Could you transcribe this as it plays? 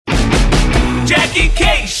Jackie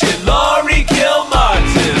Cation, Laurie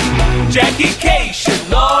Kilmartin. Jackie Cation,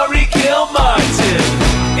 Laurie Kilmartin.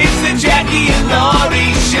 It's the Jackie and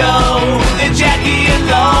Laurie Show. The Jackie and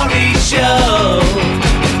Laurie Show.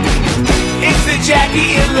 It's the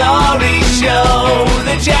Jackie and Laurie Show.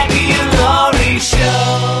 The Jackie and Laurie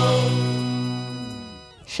Show.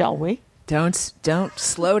 Shall we? Don't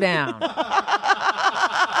slow down.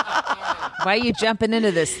 Why are you jumping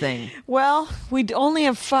into this thing? Well, we only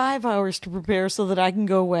have 5 hours to prepare so that I can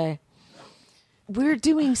go away. We're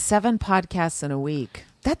doing 7 podcasts in a week.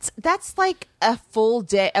 That's like a full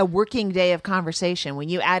day, a working day of conversation. When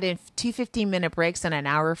you add in 2 15-minute breaks and an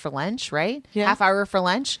hour for lunch, right? Yeah. Half hour for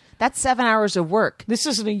lunch. That's 7 hours of work. This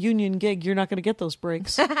isn't a union gig. You're not going to get those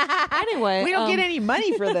breaks. Anyway. We don't get any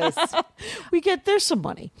money for this. There's some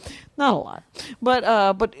money. Not a lot. But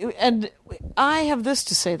I have this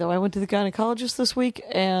to say, though. I went to the gynecologist this week,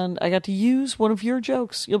 and I got to use one of your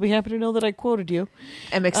jokes. You'll be happy to know that I quoted you.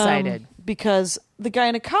 I'm excited. Because the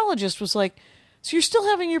gynecologist was like, so you're still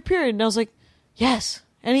having your period? And I was like, yes.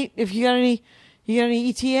 If you got any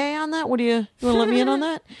ETA on that? You want to let me in on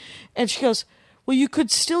that? And she goes, well, you could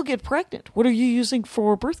still get pregnant. What are you using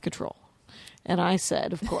for birth control? And I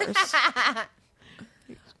said, of course,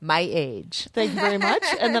 my age. Thank you very much.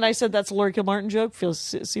 And then I said, that's a Laurie Kilmartin joke.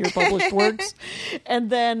 See her published works. And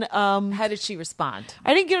then how did she respond?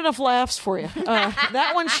 I didn't get enough laughs for you.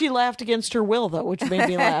 That one she laughed against her will, though, which made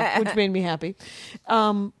me laugh, which made me happy.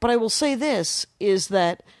 But I will say this, is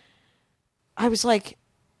that I was like,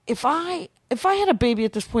 if I had a baby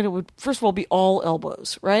at this point, it would, first of all, be all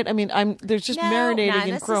elbows, right? I mean, there's just marinating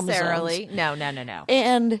in chromosomes. No.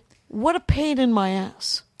 And what a pain in my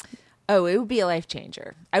ass. Oh, it would be a life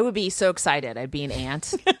changer. I would be so excited. I'd be an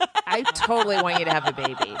aunt. I totally want you to have a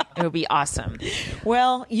baby. It would be awesome.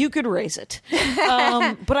 Well, you could raise it.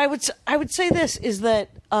 But I would say this, is that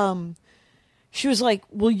she was like,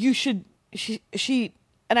 well, you should, she,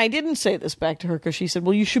 and I didn't say this back to her because she said,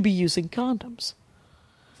 well, you should be using condoms.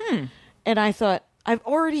 And I thought, I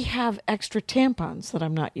already have extra tampons that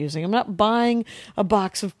I'm not using. I'm not buying a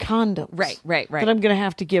box of condoms. Right. That I'm going to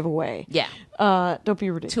have to give away. Yeah. Don't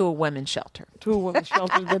be ridiculous. To a women's shelter. To a women's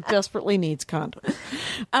shelter that desperately needs condoms.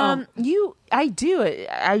 I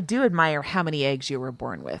do admire how many eggs you were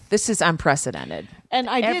born with. This is unprecedented. And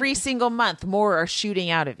every single month, more are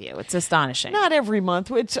shooting out of you. It's astonishing. Not every month.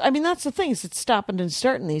 That's the thing. It's stopping and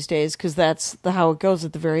starting these days because that's how it goes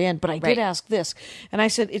at the very end. But I did ask this, and I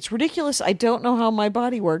said, it's ridiculous. I don't know how my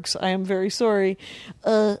body works. I am very sorry.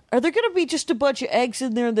 Are there going to be just a bunch of eggs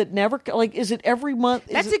in there that never, like, is it every month?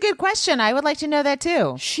 That's a good question. I would like to know that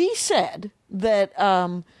too. She said that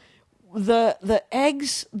the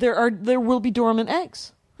eggs, there will be dormant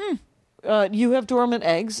eggs. You have dormant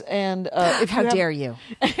eggs, and how dare you?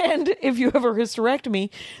 And if you have a hysterectomy,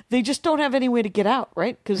 they just don't have any way to get out,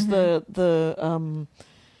 right? Because the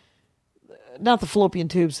not the fallopian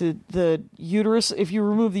tubes, the uterus. If you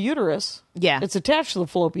remove the uterus, it's attached to the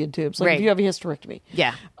fallopian tubes. Like if you have a hysterectomy,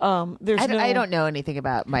 I don't know anything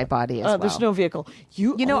about my body as well. There's no vehicle.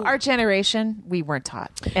 You know, our generation, we weren't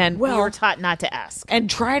taught, and we were taught not to ask and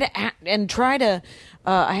try to.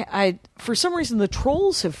 I for some reason the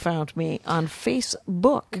trolls have found me on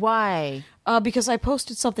Facebook. Why? Because I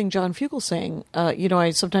posted something John Fugel saying.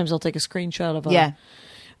 Sometimes I'll take a screenshot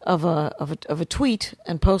of a tweet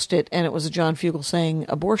and post it, and it was a John Fugel saying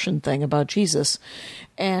abortion thing about Jesus,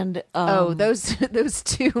 and those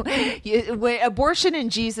two, abortion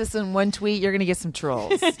and Jesus in one tweet, you're going to get some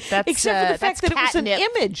trolls. That's, except for the fact that catnip.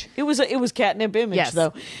 It was an image. It was catnip image, yes.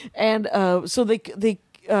 though, and so they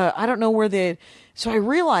I don't know where they. So I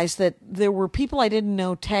realized that there were people I didn't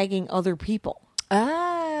know tagging other people.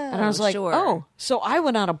 And I was like, sure. So I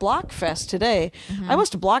went on a block fest today. I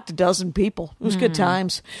must have blocked a dozen people. It was good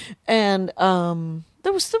times. And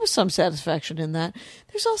there was some satisfaction in that.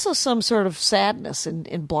 There's also some sort of sadness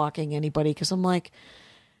in blocking anybody because I'm like,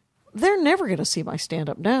 they're never going to see my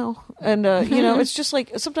stand-up now. And, it's just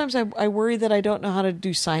like sometimes I worry that I don't know how to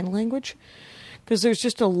do sign language. Because there's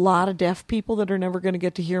just a lot of deaf people that are never going to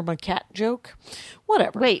get to hear my cat joke.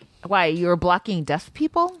 Whatever. Wait, why? You're blocking deaf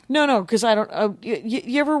people? No, because I don't.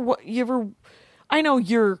 You ever? I know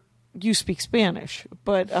you speak Spanish,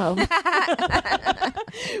 but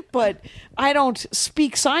but I don't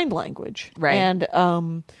speak sign language, right?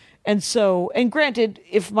 And granted,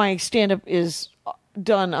 if my stand-up is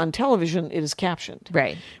done on television, it is captioned,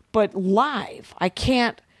 right? But live, I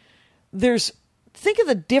can't. Think of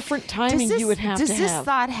the different timing you would have to have. Does this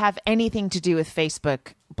thought have anything to do with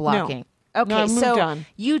Facebook blocking? Okay, No, I moved so on.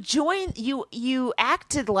 you joined. You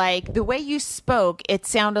acted like the way you spoke. It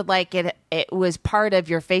sounded like it was part of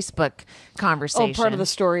your Facebook conversation. Oh, part of the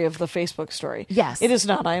story of the Facebook story. Yes. It is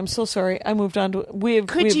not. I am so sorry. I moved on to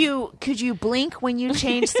Could you blink when you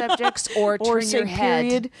change subjects or turn say your head?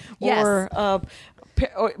 period Yes.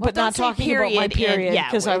 but don't not say talking about my period period yeah,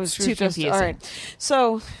 because I was it's too just confusing. all right.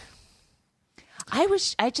 So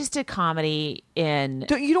I just did comedy in.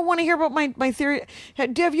 you don't want to hear about my theory?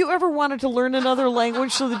 Have you ever wanted to learn another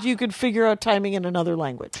language so that you could figure out timing in another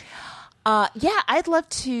language? Yeah, I'd love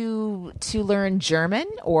to learn German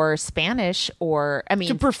or Spanish or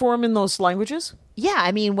To perform in those languages? yeah,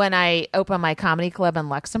 I mean when I open my comedy club in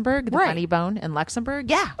Luxembourg, the Right. Funny Bone in Luxembourg,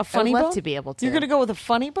 yeah, A funny I'd love bone? to be able to. You're going to go with a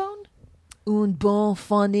funny bone? Un bon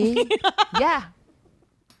funny. Yeah.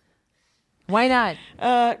 Why not?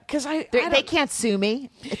 Because They can't sue me.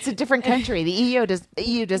 It's a different country. The EU doesn't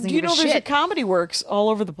you give a know, there's a shit. Comedy Works all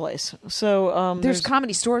over the place. So There's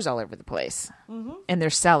comedy stores all over the place, and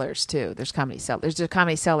there's cellars too. There's comedy cellar. There's a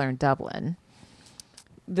comedy cellar in Dublin,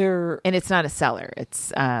 there. and it's not a cellar.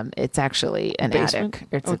 It's actually an Basement? attic.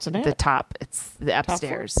 It's, Oh, it's an the attic. top. It's the floor?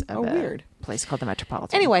 upstairs. Oh, of a weird. place called the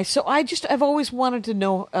Metropolitan. Anyway, so I've always wanted to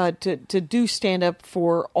know to do stand up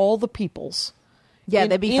for all the peoples. yeah, in,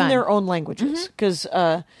 that'd be in fun. their own languages because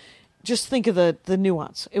just think of the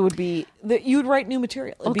nuance. It would be that you'd write new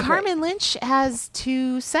material. It'd Well, be great. Carmen Lynch has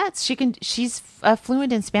 2 sets. She's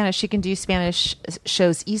fluent in Spanish. She can do Spanish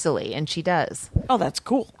shows easily, and she does. Oh, that's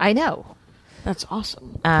cool. I know. That's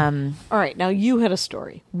awesome. Um, All right, now you had a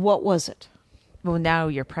story. What was it? well, now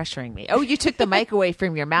you're pressuring me. Oh, you took the mic away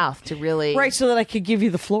from your mouth to really. Right, so that I could give you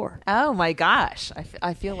the floor. Oh my gosh,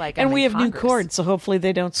 I feel like. And I'm we in have new Congress. chords, so hopefully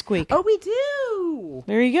they don't squeak. Oh, we do.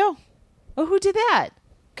 There you go. Oh, who did that?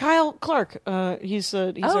 Kyle Clark. He's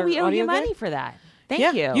Oh, our we owe audio you money guy. for that. Thank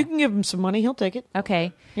Yeah, you. you can give him some money. He'll take it.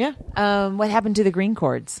 Okay. Yeah, What happened to the green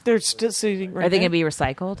cords? they're still sitting right Are they there. going to be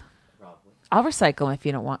recycled? I'll recycle them if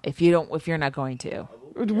you don't want. If you're not going to.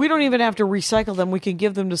 We don't even have to recycle them. We can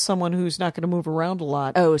give them to someone who's not going to move around a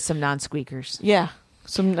lot. Oh, some non-squeakers. Yeah,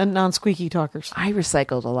 some non-squeaky talkers. I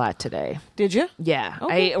recycled a lot today. Did you? Yeah,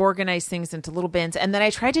 Okay. I organized things into little bins, and then I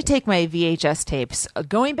tried to take my VHS tapes,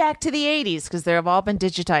 going back to the 80s, because they've all been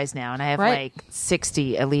digitized now, and I have Right. like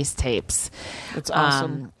 60 at least tapes. That's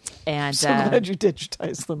awesome. And So glad you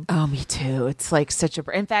digitized them. oh, me too. It's like such a.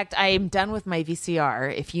 In fact, I am done with my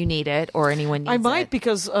VCR. If you need it or anyone needs I might it.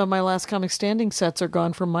 because my last comic standing sets are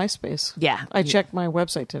gone from MySpace. Yeah. I checked my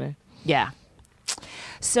website today. Yeah.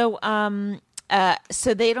 So,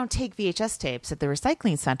 so they don't take VHS tapes at the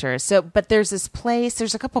recycling center. So, but there's this place.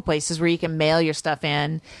 There's a couple places where you can mail your stuff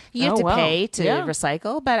in. You have Oh, to wow. pay to Yeah.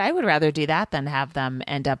 recycle, but I would rather do that than have them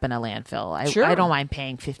end up in a landfill. Sure. I don't mind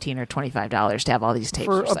paying $15 or $25 to have all these tapes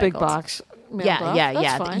For recycled. a big box. mailed Yeah, off. yeah, That's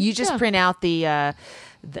yeah. fine. You just Yeah. print out the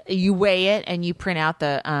you weigh it and you print out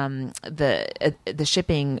the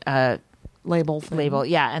shipping label. Thing. label.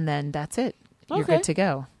 Yeah, and then that's it. You're Okay. good to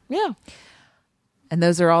go. Yeah. And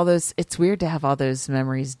those are all those. It's weird to have all those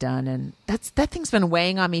memories done, and that thing's been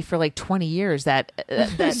weighing on me for like 20 years. That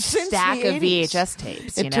Since stack the of 80s, VHS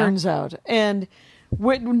tapes. It turns out. And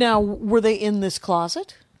now, were they in this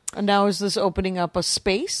closet? And now is this opening up a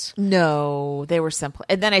space? No, they were simple.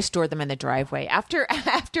 And then I stored them in the driveway after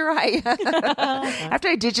I after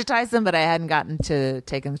I digitized them, but I hadn't gotten to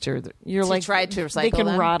take them to. You're like tried to recycle They can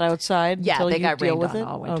them. rot outside. Yeah, until they you got deal rained with on it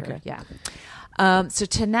all winter. Okay. Yeah. So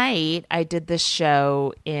tonight I did this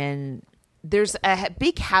show in. There's a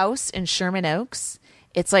big house in Sherman Oaks.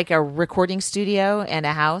 It's like a recording studio and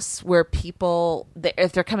a house where people,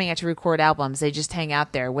 if they're coming out to record albums, they just hang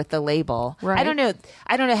out there with the label. Right. I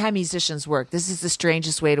don't know how musicians work. This is the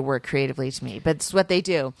strangest way to work creatively to me, but it's what they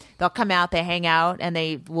do. They'll come out, they hang out, and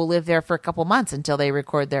they will live there for a couple months until they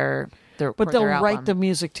record their But they'll their write album. the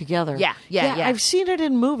music together. Yeah. I've seen it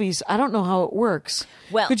in movies. I don't know how it works.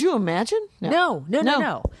 Well- could you imagine? No.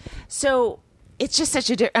 So it's just such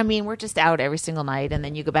a. I mean, we're just out every single night, and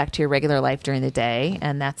then you go back to your regular life during the day,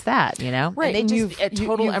 and that's that. You know, Right, And they and just a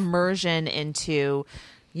total you've- immersion into.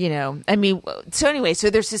 You know, I mean, so anyway, so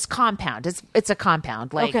there's this compound. It's a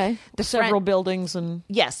compound, like Okay. the Several front, buildings and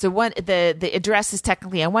yes. So the address is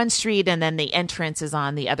technically on one street, and then the entrance is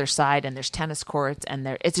on the other side, and there's tennis courts,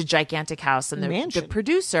 and it's a gigantic house, and the Mansion.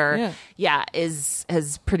 producer,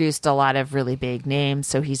 has produced a lot of really big names,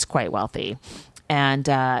 so he's quite wealthy. And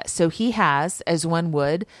so he has, as one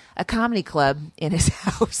would, a comedy club in his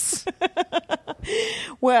house.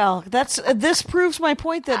 Well, this proves my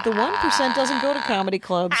point that the 1% doesn't go to comedy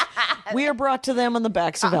clubs. We are brought to them on the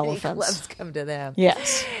backs of elephants. Clubs come to them.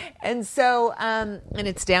 Yes. And so, and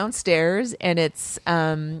it's downstairs, and it's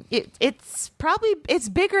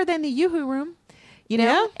bigger than the Yoo-Hoo room,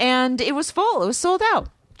 Yeah. and it was full. It was sold out.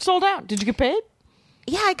 Sold out. Did you get paid?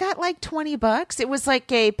 Yeah, I got like $20. It was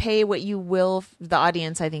like a pay what you will. The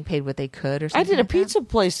audience, I think, paid what they could or something. I did a like that. pizza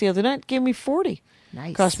place the other night. Gave me $40.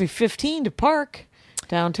 Nice. Cost me $15 to park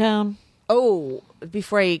downtown. Oh,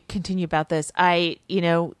 before I continue about this,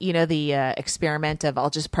 the experiment of I'll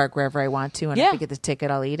just park wherever I want to, and Yeah. if I get the ticket,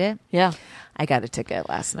 I'll eat it. Yeah. I got a ticket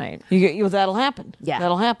last night. That'll happen. Yeah.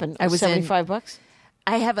 That'll happen. I was in- $75.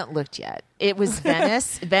 I haven't looked yet. It was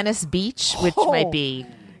Venice Beach, which Oh. might be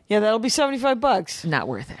Yeah, that'll be $75. not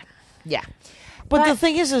worth it. Yeah. But the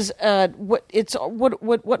thing is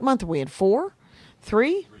what month are we in? 4?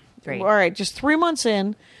 3? 3. All right, just 3 months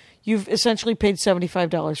in, you've essentially paid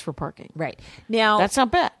 $75 for parking. Right. Now, That's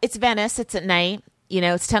not bad. it's Venice. It's at night.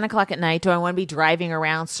 It's 10 o'clock at night. Do I want to be driving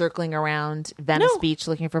around, circling around Venice No. Beach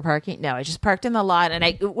looking for parking? No, I just parked in the lot, and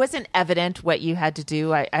it wasn't evident what you had to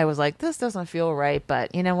do. I was like, this doesn't feel right,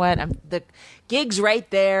 but you know what? The gig's right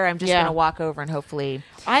there. I'm just Yeah. going to walk over, and hopefully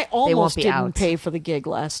I they won't almost be didn't out. pay for the gig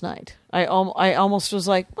last night. I almost was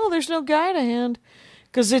like, well, there's no guy to hand.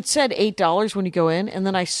 Because it said $8 when you go in, and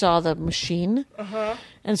then I saw the machine. Uh-huh.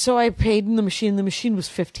 And so I paid in the machine. The machine was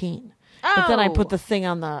 $15. But then I Oh. put the thing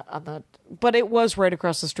on the but it was right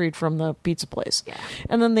across the street from the pizza place. Yeah.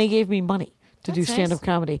 And then they gave me money to do That's stand-up nice.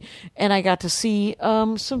 comedy. And I got to see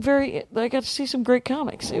some great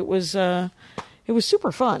comics. It was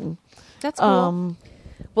super fun. That's cool.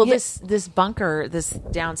 Well, yeah. this bunker, this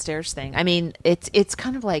downstairs thing. I mean, it's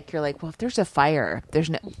kind of like you're like, well, if there's a fire,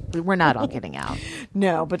 we're not all getting out.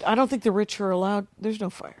 No, but I don't think the rich are allowed. There's no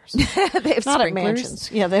fires. They have Not at sprinklers. mansions.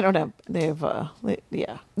 Yeah, they don't have. They have.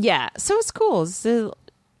 Yeah. Yeah, so it's cool.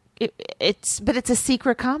 But it's a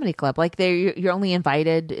secret comedy club. Like you're only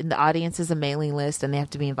invited, and the audience is a mailing list, and they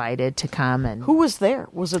have to be invited to come. And Who was there?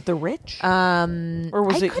 Was it the rich? Or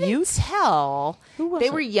was I it couldn't youth? tell. Who was they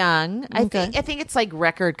it? were young. Okay. I think it's like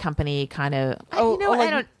record company kind of.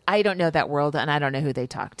 like- I don't know that world, and I don't know who they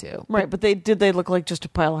talk to. Right, but did they look like just a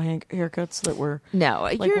pile of haircuts that were No,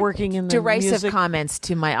 like your working in the derisive music? comments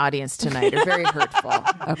to my audience tonight are very hurtful.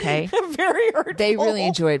 Okay, Very hurtful. they really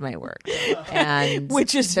enjoyed my work, and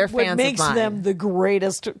which is they're what fans makes of mine. them the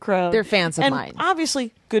greatest crowd. They're fans of and mine.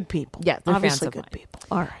 Obviously, good people. Yeah, they're obviously fans of good mine. people.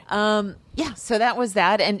 All right. Yeah, so that was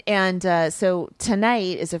that, and so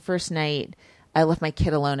tonight is the first night I left my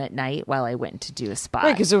kid alone at night while I went to do a spot.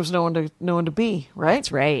 Right, because there was no one to be. Right. That's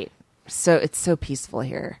right. So it's so peaceful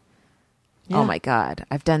here. Yeah. Oh my God,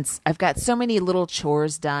 I've got so many little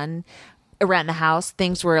chores done around the house.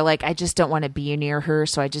 Things where like I just don't want to be near her,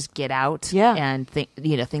 so I just get out. Yeah. and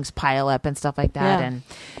things pile up and stuff like that, Yeah.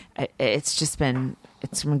 and it's been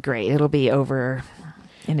great. It'll be over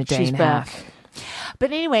in a day She's and a back. half.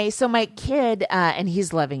 But anyway, so my kid, and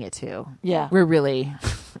he's loving it too. Yeah. We're really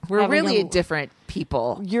Having a different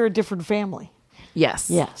people. You're a different family. Yes.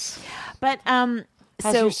 Yes. But How's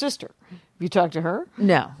so your sister? Have you talked to her?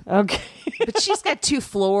 no. Okay. But she's got 2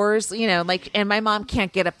 floors, and my mom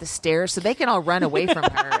can't get up the stairs, so they can all run away from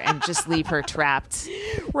her and just leave her trapped.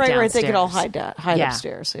 Right. They could all downstairs. hide Yeah.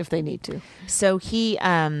 upstairs if they need to. So he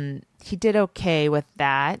did okay with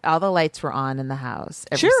that. All the lights were on in the house.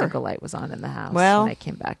 Every Sure. single light was on in the house Well. when I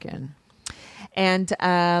came back in. And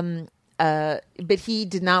but he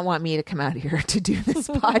did not want me to come out here to do this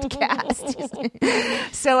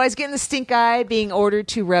podcast. So I was getting the stink eye, being ordered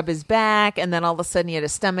to rub his back, and then all of a sudden he had a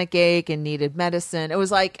stomach ache and needed medicine. It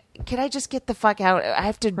was like, can I just get the fuck out? I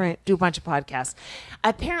have to Right. do a bunch of podcasts.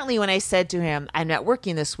 Apparently, when I said to him, I'm not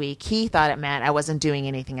working this week, he thought it meant I wasn't doing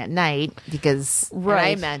anything at night because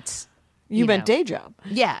Right. I meant... You meant know. day job.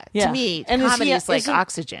 Yeah, Yeah. to me, And is comedy he- is like isn't-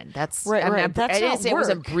 oxygen. That's Right, right. That's I didn't not say I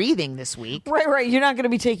wasn't work. breathing this week. Right. You're not going to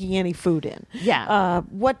be taking any food in. Yeah.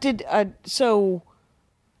 What did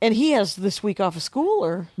and he has this week off of school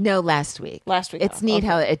or No, last week. Last week It's off, neat okay.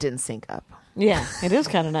 how it didn't sync up. yeah, it is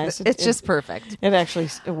kind of nice. It's just perfect. It actually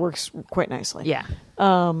works quite nicely. Yeah.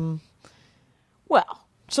 Well,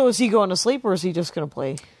 so is he going to sleep or is he just going to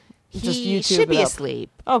play? Just He YouTube should be it up? asleep.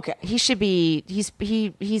 Okay. He should be. He's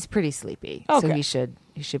pretty sleepy. So Okay. he should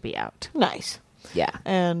be out. Nice. Yeah.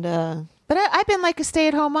 And But I've been like a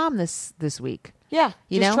stay-at-home mom this week. yeah,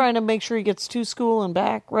 You just know? trying to make sure he gets to school and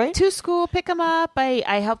back, right? To school, pick him up.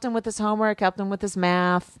 I helped him with his homework. Helped him with his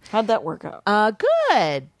math. How'd that work out?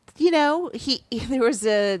 Good. There was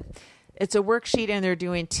it's a worksheet and they're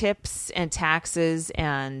doing tips and taxes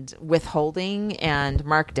and withholding and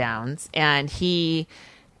markdowns, and he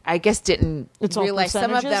I guess didn't It's all realize some of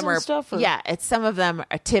percentages them and are stuff, or- it's some of them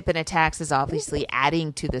a tip and a tax is obviously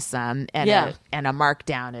adding to the sum, and Yeah. a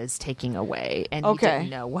markdown is taking away. And you Okay. didn't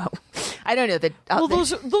know what. I don't know that. Well,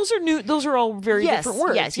 those are new. Those are all very different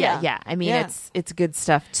words. Yes, yeah. I mean, it's good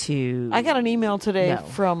stuff to. I got an email today No.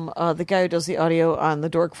 from the guy who does the audio on the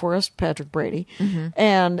Dork Forest, Patrick Brady, Mm-hmm.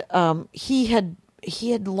 and he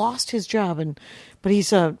had lost his job, but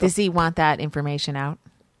he's a Does he want that information out?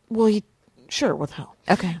 well, he sure with hell.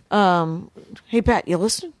 Okay. Hey Pat, you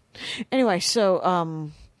listening? Anyway, so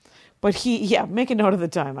but make a note of the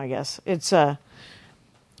time. I guess it's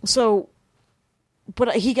so,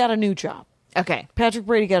 but he got a new job. Okay. Patrick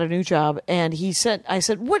Brady got a new job, and I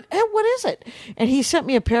said, what is it? And he sent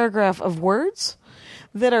me a paragraph of words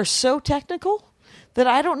that are so technical that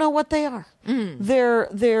I don't know what they are.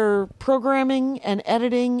 They're programming and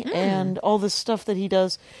editing and all this stuff that he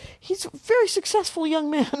does. He's a very successful young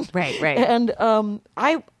man. Right. And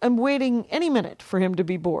I am waiting any minute for him to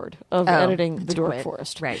be bored of editing the Dork quit.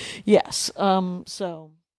 Forest. Right. Yes.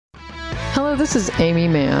 So... Hello, this is Amy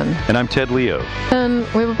Mann, And I'm Ted Leo. and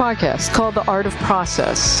we have a podcast called The Art of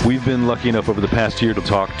Process. We've been lucky enough over the past year to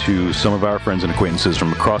talk to some of our friends and acquaintances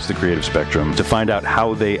from across the creative spectrum to find out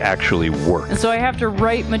how they actually work. And so I have to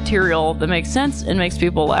write material that makes sense and makes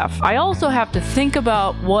people laugh. I also have to think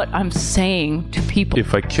about what I'm saying to people.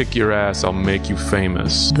 If I kick your ass, I'll make you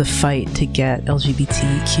famous. The fight to get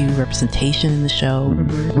LGBTQ representation in the show.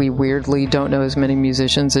 We weirdly don't know as many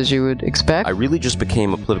musicians as you would expect. I really just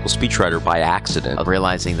became a political speechwriter by accident,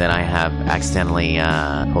 realizing that I have accidentally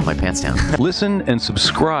pulled my pants down. Listen and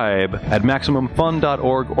subscribe at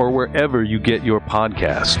MaximumFun.org or wherever you get your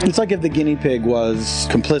podcast. It's like if the guinea pig was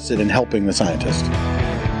complicit in helping the scientist.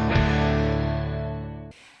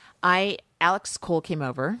 Alex Cole came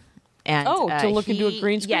over. And to look into a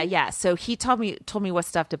green screen? Yeah. So he told me what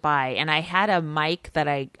stuff to buy, and I had a mic that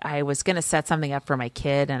I was going to set something up for my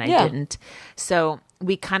kid, and I didn't. So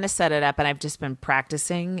we kind of set it up, and I've just been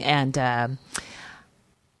practicing, and I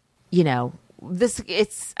don't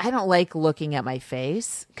like looking at my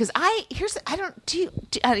face because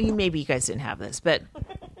maybe you guys didn't have this, but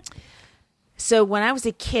so when I was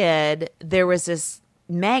a kid, there was this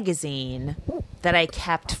magazine that I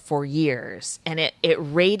kept for years, and it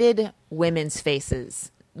rated women's faces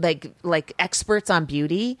like experts on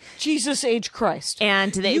beauty. Jesus H. Christ.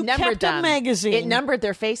 And they you numbered kept them. a magazine. It numbered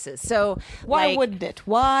their faces. So why wouldn't it?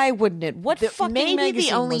 Why wouldn't it? What fucking maybe magazine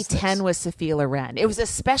the only was this? 10 was Sophia Loren. It was a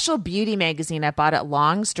special beauty magazine I bought at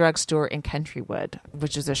Long's Drugstore in Countrywood,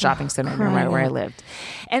 which is a shopping center right where I lived.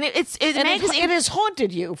 And it's a magazine. It has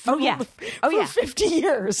haunted you for 50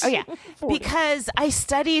 years. Oh, yeah. 40. Because I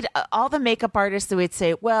studied all the makeup artists that would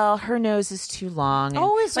say, well, her nose is too long. And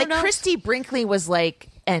is her like nose? Christy Brinkley was like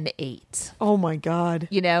an 8. Oh my God.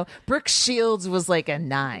 You know, Brooke Shields was like a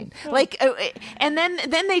 9. And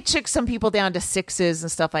then they took some people down to 6s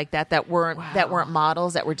and stuff like that weren't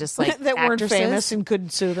models, that were just like that weren't actresses. famous and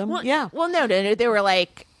couldn't sue them. Well, no, they were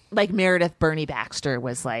like Meredith Bernie Baxter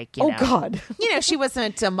was like, you know, God. she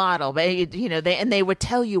wasn't a model, but they would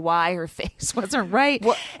tell you why her face wasn't right.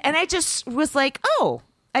 And I just was like, oh,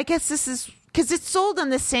 I guess this is because it's sold on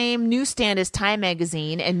the same newsstand as Time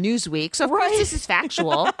Magazine and Newsweek. So of course this is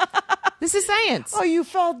factual. This is science. Oh, you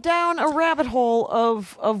fell down a rabbit hole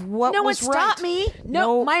of what no one was stopped me.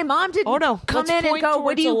 No, my mom didn't come in and go,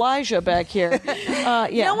 what do you... Elijah back here.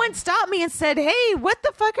 No one stopped me and said, hey, what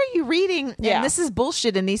the fuck are you reading? Yeah. And this is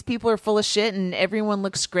bullshit, and these people are full of shit, and everyone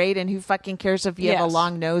looks great, and who fucking cares if you have a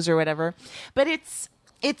long nose or whatever. But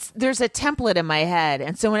there's a template in my head,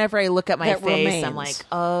 and so whenever I look at my face, remains. I'm like,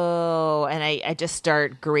 oh, and I just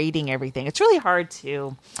start grading everything. It's really hard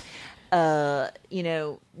to,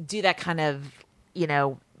 do that kind of,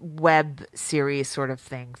 web series sort of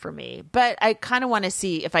thing for me. But I kind of want to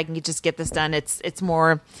see if I can just get this done. It's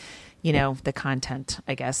more, the content,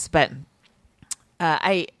 I guess. But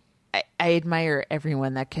I admire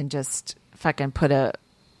everyone that can just fucking put a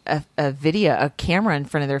camera in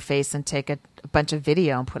front of their face and take a bunch of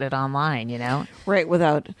video and put it online, Right, what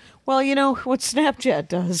Snapchat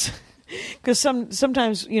does. Because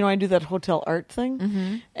sometimes, I do that hotel art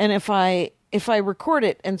thing. And if I record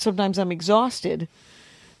it and sometimes I'm exhausted,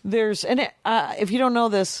 if you don't know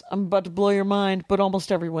this, I'm about to blow your mind, but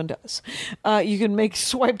almost everyone does. You can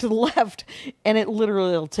swipe to the left and it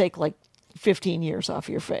literally will take like 15 years off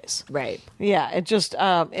your face. Right. Yeah, it just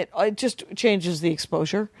it just changes the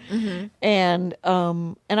exposure, and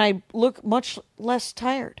I look much less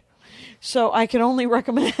tired. So I can only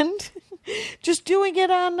recommend just doing it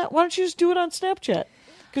on. Why don't you just do it on Snapchat?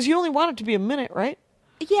 Because you only want it to be a minute, right?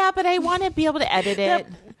 Yeah, but I want to be able to edit it,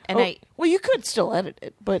 well, you could still edit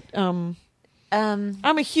it, but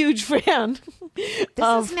I'm a huge fan.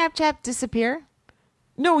 Does Snapchat disappear?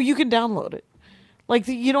 No, you can download it. Like,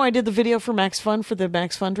 I did the video for Max Fun for the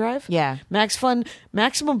Max Fun Drive. Yeah. Max Fun,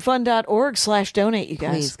 MaximumFun.org/donate, you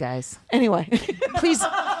guys. Please, guys. Anyway. Please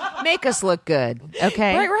make us look good,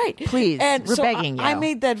 okay? Right. Please, and we're so begging you. I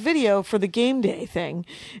made that video for the game day thing,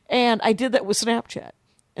 and I did that with Snapchat.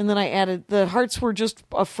 And then I added, the hearts were just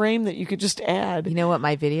a frame that you could just add. You know what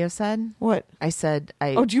my video said? What? I said...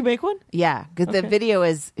 Oh, did you make one? Yeah, because the video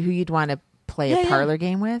is who you'd want to play a parlor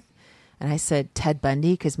game with. And I said Ted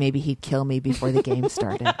Bundy because maybe he'd kill me before the game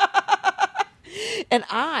started. And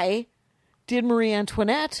I did Marie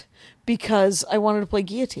Antoinette because I wanted to play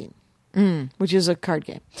Guillotine, which is a card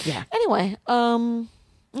game. Yeah. Anyway, I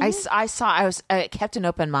kept an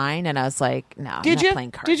open mind, and I was like, no, I'm not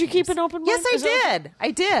playing card Did you keep games. an open mind? Yes,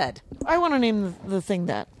 I did. I want to name the thing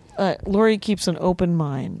that. Laurie keeps an open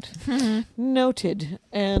mind. Noted.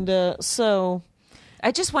 And so...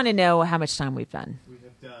 I just want to know how much time we've done. We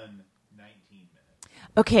have done 19 minutes.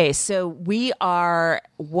 Okay, so we are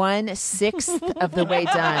 1/6 of the way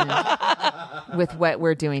done with what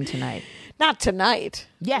we're doing tone Not tonight.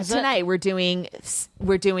 Yeah, tonight we're doing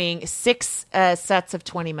 6 sets of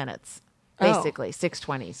 20 minutes. Basically, 6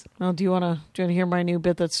 20s. Well, do you want to hear my new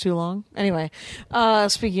bit that's too long? Anyway,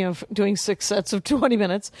 speaking of doing 6 sets of 20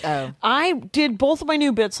 minutes, I did both of my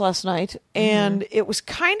new bits last night, and it was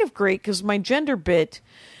kind of great because my gender bit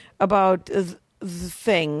about the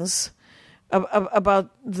things, about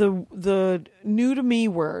the new to me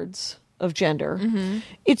words of gender,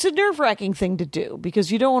 it's a nerve-wracking thing to do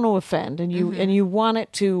because you don't want to offend, and you want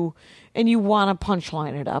it to, and you want to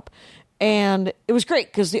punchline it up. And it was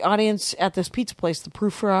great because the audience at this pizza place, the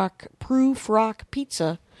Proof Rock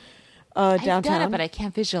Pizza, downtown. I've done it, but I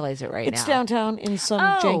can't visualize it right now. It's downtown in some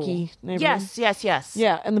janky neighborhood. Yes.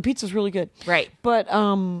 Yeah, and the pizza's really good. Right. But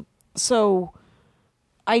so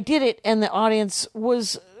I did it, and the audience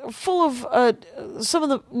was full of some of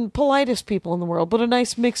the politest people in the world, but a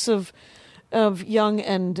nice mix of young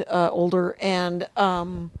and older, and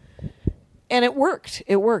it worked.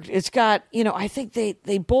 It's got, I think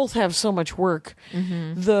they both have so much work.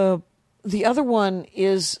 The other one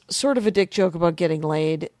is sort of a dick joke about getting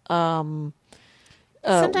laid. Sometimes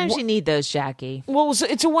you need those, Jackie. Well,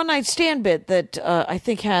 it's a one-night stand bit that I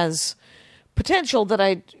think has potential that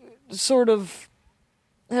I sort of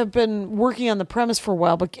have been working on the premise for a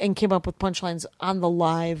while, and came up with punchlines on the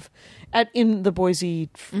live in the Boise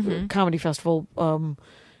Comedy Festival,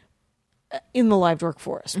 in the live Dork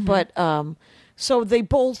Forest. But so they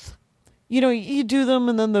both, you do them,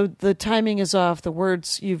 and then the timing is off. The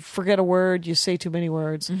words, you forget a word, you say too many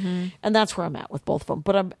words, and that's where I'm at with both of them.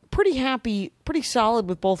 But I'm pretty happy, pretty solid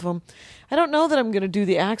with both of them. I don't know that I'm going to do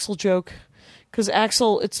the Axel joke because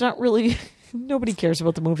Axel, it's not really. Nobody cares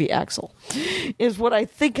about the movie Axel, is what I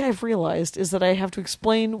think I've realized, is that I have to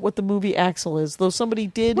explain what the movie Axel is, though somebody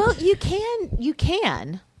did. Well, you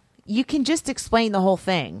can just explain the whole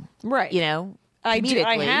thing. Right.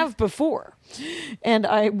 I have before, and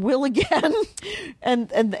I will again,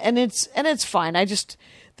 and it's fine.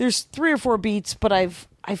 There's 3 or 4 beats, but I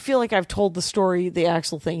feel like I've told the story, the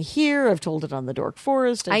Axel thing here. I've told it on the Dork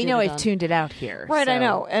Forest. I know I've tuned it out here. Right, so. I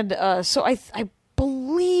know. And so I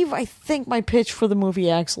think my pitch for the movie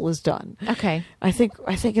Axel is done. Okay. I think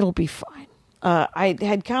it'll be fine. I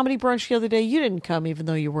had comedy brunch the other day. You didn't come even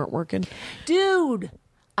though you weren't working. Dude,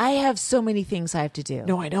 I have so many things I have to do.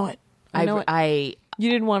 No, I know it. You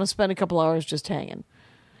didn't want to spend a couple hours just hanging.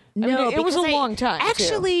 No, it was a long time.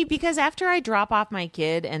 Actually, because after I drop off my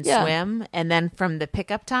kid and swim, and then from the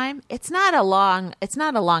pickup time, it's not a long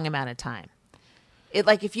amount of time.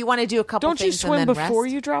 If you want to do a couple Don't things, you swim and then before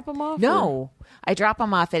rest, you drop them off? No, I drop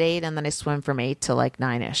them off at 8, and then I swim from 8 to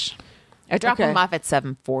 9ish. I drop them off at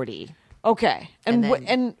 7:40. Okay,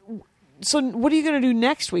 and so what are you going to do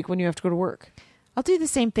next week when you have to go to work? I'll do the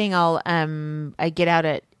same thing. I get out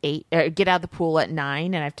at 8, get out of the pool at 9,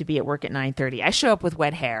 and I have to be at work at 9:30. I show up with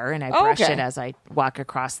wet hair, and I brush it as I walk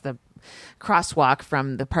across the crosswalk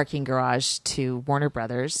from the parking garage to Warner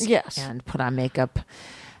Brothers. Yes, and put on makeup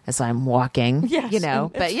as I'm walking. Yes,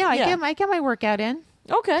 but I get my workout in.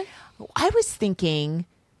 Okay. I was thinking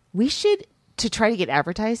to try to get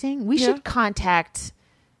advertising, we should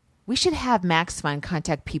have Max Fun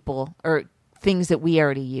contact people or things that we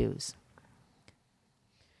already use.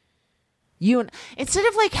 Instead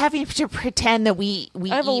of having to pretend that we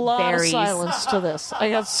I have eat a lot berries. of silence to this. I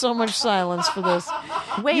got so much silence for this.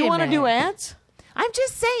 Wait, you want to do ads? I'm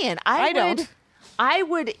just saying. I don't. I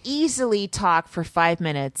would easily talk for 5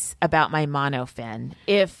 minutes about my monofin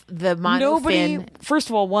if the monofin. Nobody, first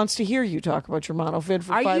of all, wants to hear you talk about your monofin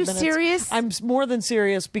for 5 minutes. Are you serious? I'm more than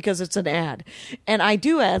serious because it's an ad. And I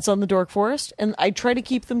do ads on the Dork Forest, and I try to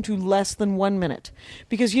keep them to less than 1 minute.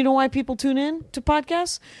 Because you know why people tune in to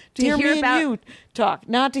podcasts? To hear me and you talk.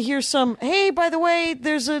 Not to hear some, hey, by the way,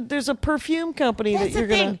 there's a perfume company that you're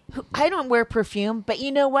going to... I don't wear perfume, but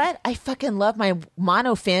you know what? I fucking love my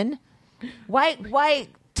monofin. Why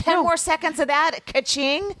 10 more seconds of that?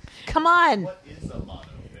 Ka-ching? Come on. What is a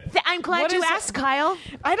monofin? I'm glad you asked, Kyle.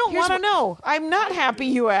 I don't want to know. I'm not happy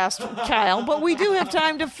you asked, Kyle, but we do have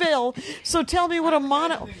time to fill. So tell me what a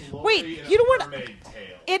mono... Wait, you know what...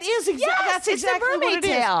 It is exactly. Yes, that's it's exactly a mermaid what it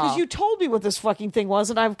is. tail. Because you told me what this fucking thing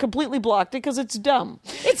was, and I've completely blocked it because it's dumb.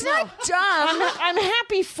 It's not dumb. I'm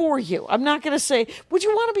happy for you. I'm not going to say. Would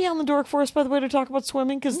you want to be on the Dork Forest, by the way, to talk about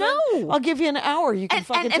swimming? Because no, I'll give you an hour. You can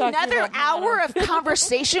fucking talk another hour of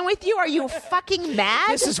conversation with you. Are you fucking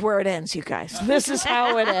mad? This is where it ends, you guys. This is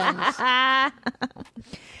how it ends.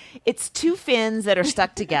 It's two fins that are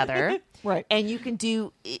stuck together. Right, and you can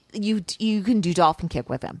do dolphin kick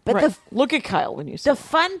with them. But look at Kyle when you say the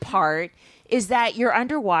fun part is that you're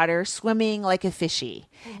underwater swimming like a fishy,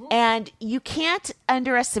 and you can't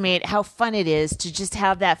underestimate how fun it is to just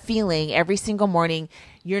have that feeling every single morning.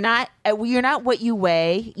 You're not what you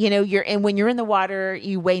weigh. And when you're in the water,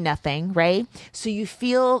 you weigh nothing, right? So you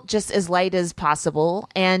feel just as light as possible,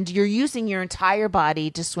 and you're using your entire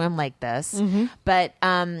body to swim like this. But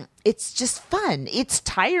it's just fun. It's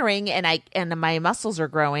tiring, and my muscles are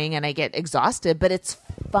growing, and I get exhausted. But it's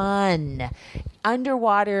fun.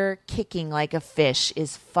 Underwater kicking like a fish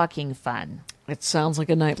is fucking fun. It sounds like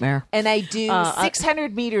a nightmare. And I do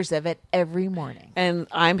 600 meters of it every morning. And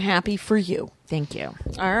I'm happy for you. Thank you.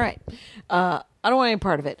 All right. I don't want any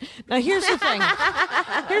part of it. Now, here's the thing.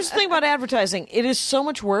 Here's the thing about advertising. It is so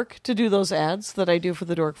much work to do those ads that I do for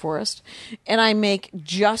the Dork Forest. And I make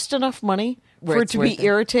just enough money for it to be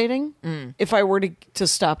irritating if I were to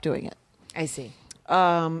stop doing it. I see.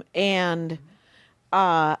 And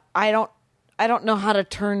I don't know how to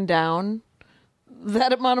turn down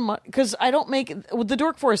that amount of money, because I don't make the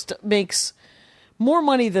Dork Forest makes more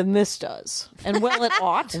money than this does, and it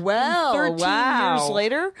ought. 13 years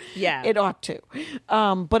later, it ought to,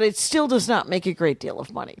 but it still does not make a great deal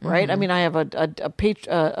of money, right? I mean, I have I don't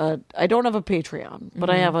have a Patreon,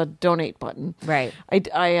 but I have a donate button, right?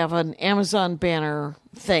 I have an Amazon banner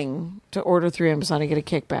thing to order through Amazon. I get a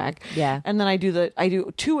kickback, and then I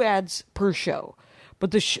do 2 ads per show. But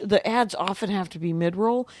the ads often have to be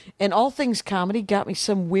mid-roll. And All Things Comedy got me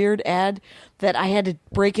some weird ad that I had to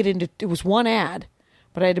break it into... It was one ad,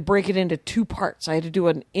 but I had to break it into 2 parts. I had to do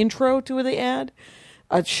an intro to the ad,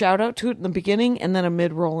 a shout-out to it in the beginning, and then a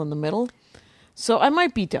mid-roll in the middle. So I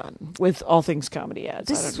might be done with All Things Comedy ads.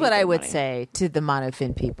 This is what I would say to the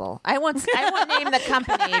monofin people. I won't name the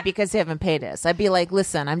company because they haven't paid us. I'd be like,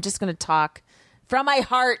 listen, I'm just going to talk from my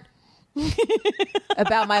heart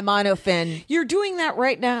about my monofin. You're doing that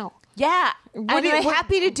right now. Yeah. I'm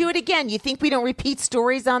happy to do it again. You think we don't repeat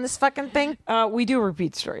stories on this fucking thing? We do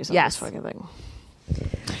repeat stories on this fucking thing.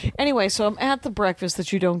 Anyway, so I'm at the breakfast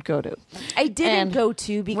that you don't go to. I didn't go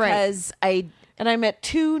to because I met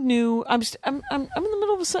 2 new. I'm in the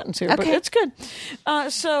middle of a sentence here, but it's good. One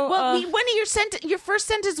of your first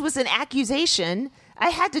sentence was an accusation. I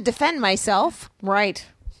had to defend myself. Right.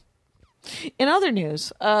 In other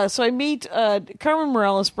news, so I meet Carmen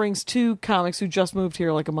Morales brings 2 comics who just moved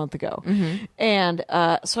here like a month ago, and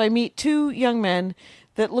so I meet 2 young men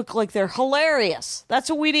that look like they're hilarious. That's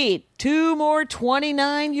what we need. 2 more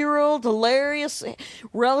 29-year-old hilarious,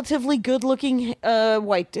 relatively good-looking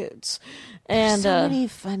white dudes. And so many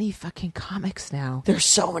funny fucking comics now. There's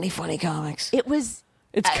so many funny comics. It is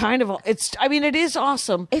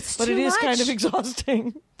awesome, but it is kind of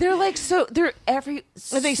exhausting. They're like,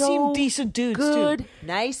 they seem decent dudes, good, too.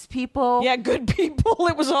 Nice people. Yeah, good people.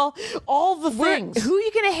 It was all the things. Who are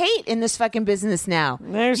you going to hate in this fucking business now?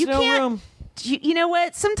 There's no room. You know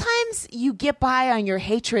what? Sometimes you get by on your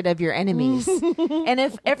hatred of your enemies. And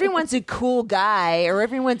if everyone's a cool guy or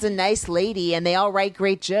everyone's a nice lady and they all write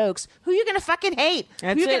great jokes, who are you going to fucking hate? Who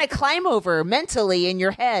are you going to climb over mentally in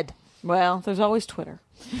your head? Well, there's always Twitter.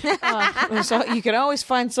 So you can always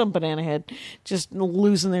find some banana head just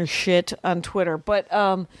losing their shit on Twitter. But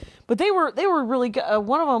they were really good.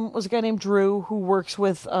 One of them was a guy named Drew who works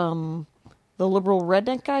with the liberal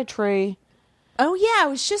redneck guy Trey. Oh yeah, I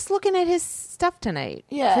was just looking at his stuff tonight.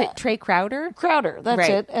 Yeah, Trey Crowder. That's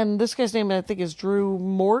it. And this guy's name I think is Drew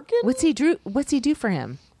Morgan. What's he do for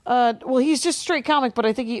him? Well, he's just straight comic, but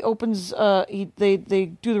I think he opens.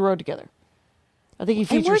 They do the road together. I think he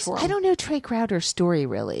features for him. I don't know Trey Crowder's story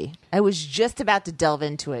really. I was just about to delve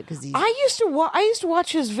into it because I used to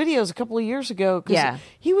watch his videos a couple of years ago. Yeah,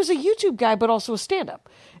 he was a YouTube guy, but also a stand-up.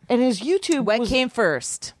 And his YouTube. What came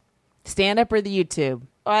first, stand-up or the YouTube?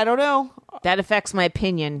 I don't know. That affects my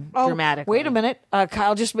opinion dramatically. Wait a minute.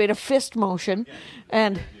 Kyle just made a fist motion,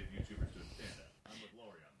 and.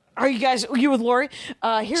 Are you with Laurie?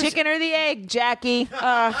 Here's chicken or the egg, Jackie?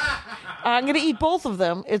 I'm going to eat both of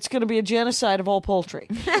them. It's going to be a genocide of all poultry.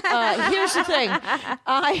 Here's the thing.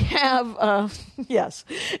 I have, yes.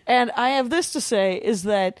 And I have this to say is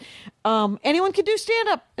that anyone can do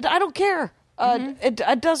stand-up. I don't care.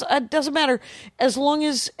 It doesn't matter. As long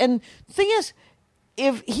as, and the thing is,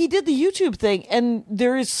 if he did the YouTube thing, and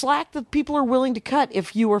there is slack that people are willing to cut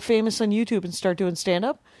if you are famous on YouTube and start doing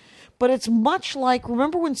stand-up. But it's much like,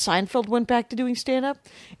 remember when Seinfeld went back to doing stand-up?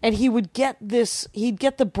 And he'd get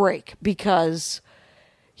the break because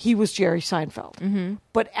he was Jerry Seinfeld. Mm-hmm.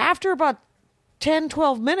 But after about 10,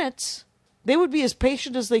 12 minutes, they would be as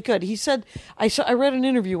patient as they could. He said, I read an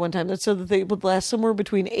interview one time that said that they would last somewhere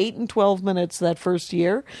between 8 and 12 minutes that first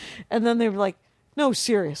year. And then they were like, no,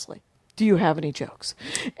 seriously, do you have any jokes?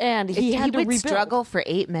 And he had to rebuild. Struggle for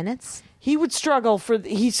 8 minutes? He would struggle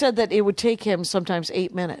he said that it would take him sometimes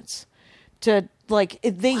 8 minutes. To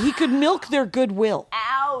he could milk their goodwill.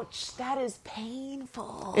 Ouch, that is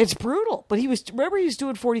painful. It's brutal, but he was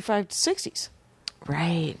doing 45 to 60s.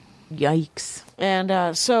 Right. Yikes. And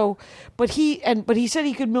but he said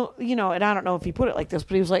he could milk, and I don't know if he put it like this,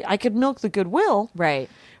 but he was like, I could milk the goodwill, right,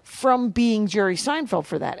 from being Jerry Seinfeld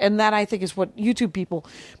for that, and that I think is what YouTube people.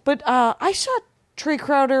 But I saw Trey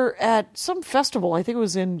Crowder at some festival. I think it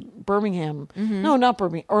was in Birmingham. Mm-hmm. No, not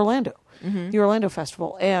Birmingham, Orlando. Mm-hmm. The Orlando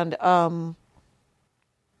Festival, and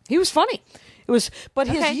he was funny. His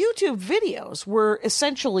YouTube videos were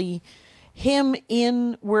essentially him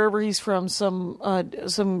in wherever he's from, some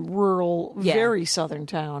rural, very southern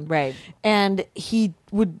town, right? And he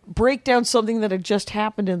would break down something that had just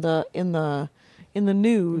happened in the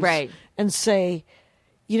news, right? And say,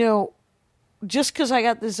 just because I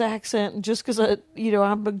got this accent, and just because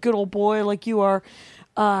I'm a good old boy like you are.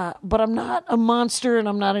 But I'm not a monster and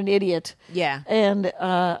I'm not an idiot. Yeah. And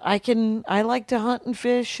I like to hunt and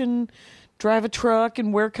fish and drive a truck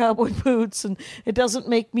and wear cowboy boots, and it doesn't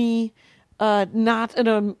make me not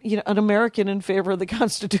an American in favor of the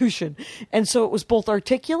Constitution. And so it was both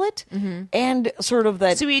articulate and sort of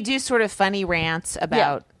that. So we do sort of funny rants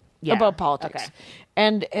about about politics. Okay.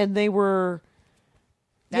 And they were.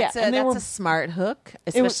 That's a smart hook,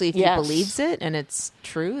 especially if he believes it and it's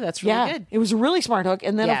true. That's really good. It was a really smart hook.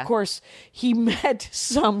 And then, of course, he met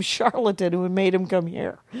some charlatan who made him come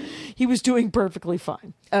here. He was doing perfectly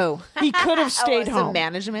fine. Oh. He could have stayed home. Some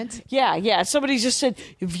management? Yeah. Somebody just said,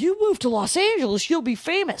 if you move to Los Angeles, you'll be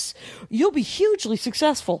famous. You'll be hugely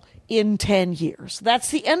successful in 10 years. That's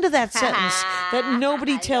the end of that sentence that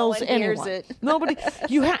nobody tells anyone. Hears it. Nobody.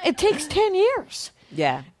 It takes 10 years.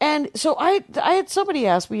 Yeah. And so I had somebody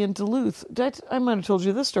ask me in Duluth, I might have told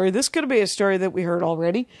you this story. This could be a story that we heard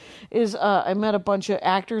already, is I met a bunch of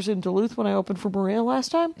actors in Duluth when I opened for Maria last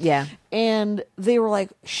time. Yeah. And they were like,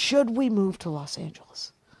 should we move to Los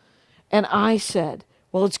Angeles? And I said,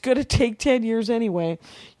 well, it's going to take 10 years anyway.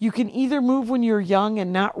 You can either move when you're young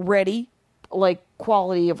and not ready, like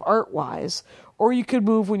quality of art-wise, or you could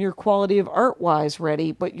move when you're quality of art-wise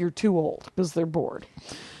ready, but you're too old because they're bored.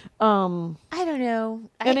 I don't know.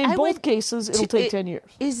 And in both cases, it'll take 10 years.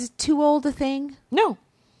 Is too old a thing? No,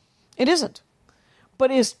 it isn't.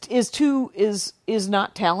 But is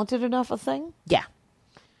not talented enough a thing? Yeah.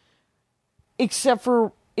 Except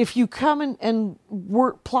for if you come and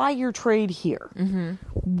ply your trade here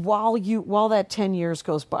while that 10 years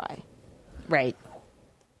goes by. Right.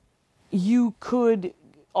 You could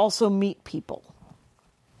also meet people.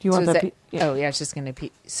 Do you want that? Oh, yeah, I was just going to.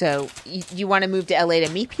 So you want to move to LA to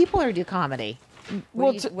meet people or do comedy? To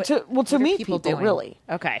meet people, really.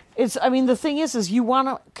 Okay. The thing is you want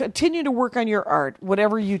to continue to work on your art,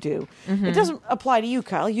 whatever you do. Mm-hmm. It doesn't apply to you,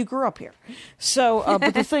 Kyle. You grew up here. So,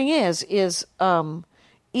 but the thing is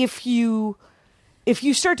if you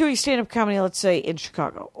start doing stand-up comedy, let's say in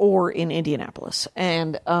Chicago or in Indianapolis,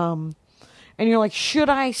 and you're like, should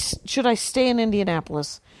I stay in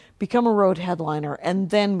Indianapolis, become a road headliner, and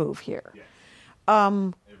then move here?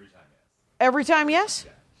 Yes. Every time, yes?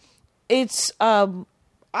 Yeah. It's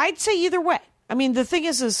I'd say either way. The thing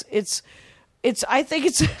is I think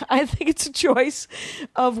it's a choice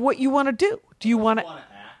of what you want to do. Do you want to act?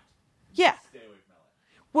 Yeah. Stay away from LA.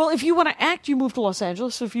 Well, if you want to act, you move to Los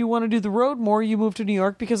Angeles. If you want to do the road more, you move to New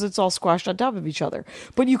York because it's all squashed on top of each other.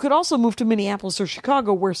 But you could also move to Minneapolis or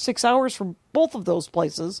Chicago, where 6 hours from both of those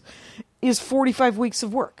places is 45 weeks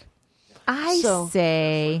of work. I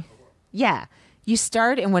say, yeah, you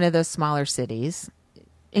start in one of those smaller cities,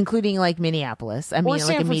 including like Minneapolis. I mean,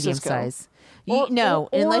 like a medium size. No,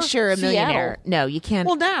 unless you're a millionaire. Seattle. No, you can't.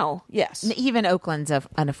 Well, now, yes. Even Oakland's no,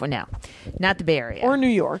 not the Bay Area. Or New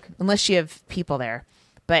York. Unless you have people there.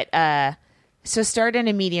 But so start in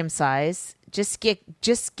a medium size. Just get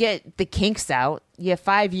the kinks out. You have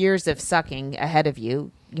 5 years of sucking ahead of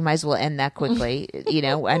you. You might as well end that quickly,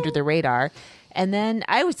 under the radar. And then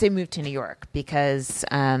I would say move to New York because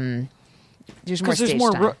there's more stage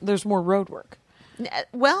time. There's more road work.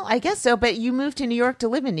 Well, I guess so, but you moved to New York to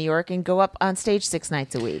live in New York and go up on stage 6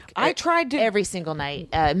 nights a week. I tried to every single night,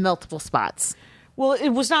 multiple spots. Well, it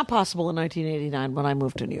was not possible in 1989 when I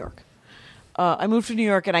moved to New York. I moved to New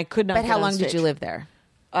York and I could not. But how get on long stage. did you live there?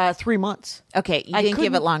 3 months. Okay, you didn't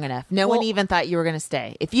give it long enough. No one even thought you were going to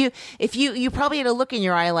stay. If you probably had a look in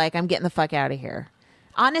your eye like, I'm getting the fuck out of here.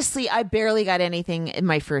 Honestly, I barely got anything in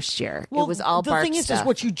my first year. It was all the bark thing stuff. is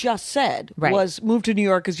what you just said Right. was move to New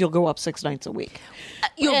York because you'll go up 6 nights a week.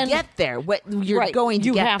 You'll get there. What you're going to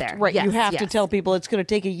you get have there. To, right. Yes, you have yes. to tell people it's going to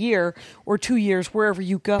take a year or 2 years wherever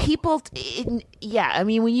you go. People, yeah. I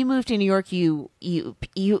mean, when you move to New York, you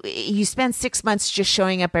spend 6 months just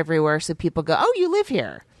showing up everywhere, so people go, "Oh, you live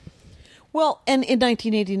here." Well, and in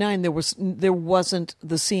 1989 there wasn't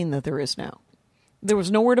the scene that there is now. There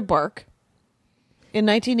was nowhere to bark. In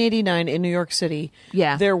 1989 in New York City,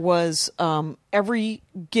 there was every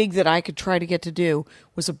gig that I could try to get to do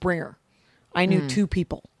was a bringer. I knew 2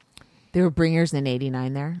 people. There were bringers in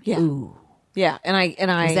 '89 there. Yeah. Ooh. Yeah, and I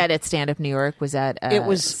was that at Stand Up New York? Was that it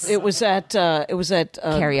was at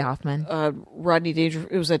Carrie Hoffman, Rodney Danger.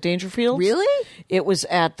 It was at Dangerfield. Really? It was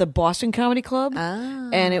at the Boston Comedy Club,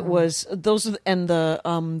 and it was the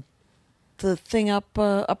thing up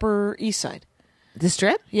Upper East Side. The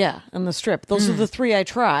Strip? Yeah, and the Strip. Those are the 3 I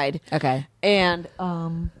tried. Okay. And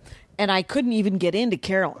I couldn't even get into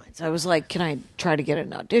Caroline's. I was like, can I try to get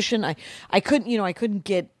an audition? I couldn't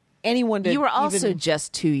get anyone to. You were also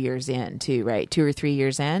just 2 years in, too, right? 2 or 3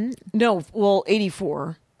 years in? No, well,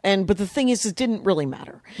 84. But the thing is, it didn't really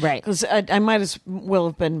matter. Right. Because I might as well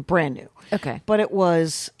have been brand new. Okay. But it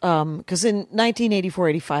was, because in 1984,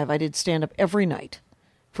 85, I did stand up every night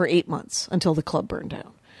for 8 months until the club burned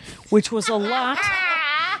down. Which was a lot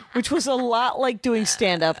like doing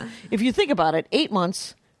stand-up. If you think about it, 8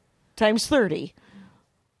 months times 30.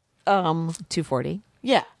 240.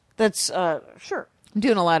 Yeah, that's, sure. I'm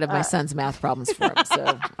doing a lot of my son's math problems for him,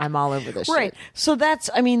 so I'm all over this right. shit. So that's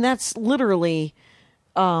literally,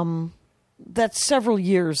 that's several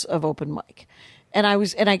years of open mic. And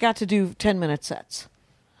I got to do 10-minute sets.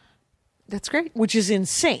 That's great. Which is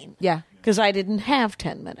insane. Yeah. Because I didn't have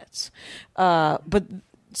 10 minutes. But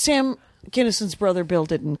Sam Kinnison's brother Bill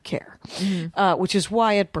didn't care, which is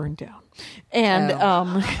why it burned down. And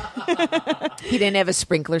he didn't have a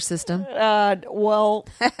sprinkler system. Well,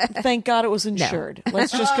 thank God it was insured. No.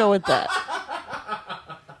 Let's just go with that.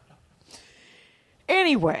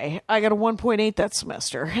 Anyway, I got a 1.8 that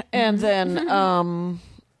semester, and then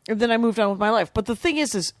I moved on with my life. But the thing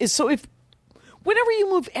is so if. Whenever you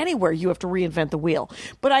move anywhere, you have to reinvent the wheel.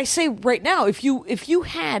 But I say right now, if you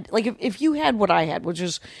had what I had, which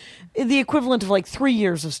is the equivalent of like 3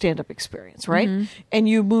 years of stand-up experience, right? And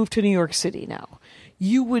you moved to New York City now,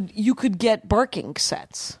 you could get barking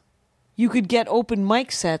sets. You could get open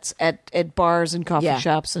mic sets at bars and coffee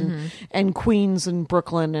shops and Queens and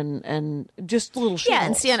Brooklyn and just little shit. Yeah,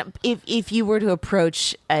 and stand up. If you were to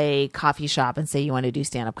approach a coffee shop and say you want to do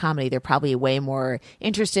stand up comedy, they're probably way more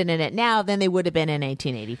interested in it now than they would have been in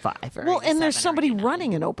 1885. Or well, and there's somebody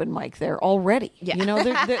running an open mic there already. Yeah. You know,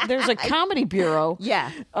 there's a comedy bureau.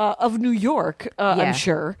 Of New York, I'm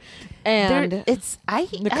sure. And I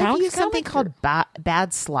use something called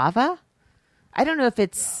Bad Slava. I don't know if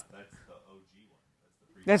it's.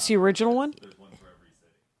 That's the original one? There's one for every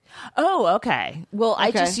city. Oh, okay. Well,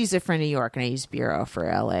 I just use it for New York, and I use Bureau for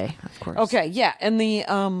LA, of course. Okay, yeah. And the,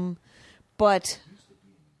 but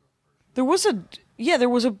there was a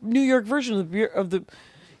New York version of the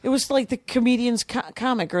it was like the comedian's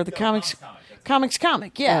comic or the comics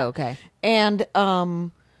comic. Yeah. Oh, okay. And,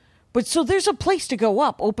 but so there's a place to go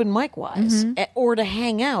up open mic wise or to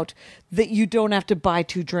hang out that you don't have to buy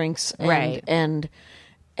 2 drinks and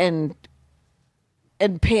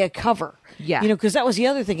pay a cover. Yeah. You know, because that was the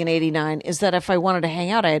other thing in 89 is that if I wanted to hang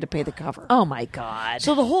out, I had to pay the cover. Oh, my God.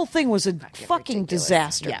 So the whole thing was a fucking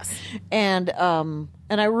disaster. Yes. And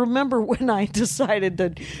I remember when I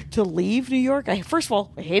decided to leave New York, first of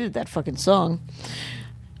all, I hated that fucking song.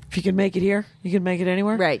 If you can make it here, you can make it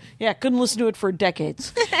anywhere. Right. Yeah, couldn't listen to it for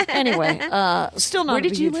decades. Anyway, still not Where a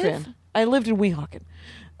did you huge live? fan. I lived in Weehawken.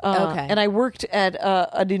 Okay. And I worked at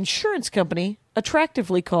an insurance company,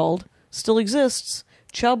 attractively called, still exists,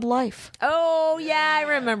 Chubb Life. Oh yeah, I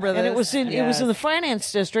remember this. And it was in the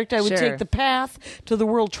finance district. I would take the path to the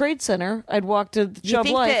World Trade Center. I'd walk to the Chubb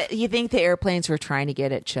Life. You think the airplanes were trying to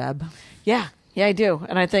get at Chubb? Yeah, I do.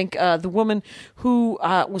 And I think the woman who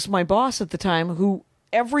was my boss at the time, who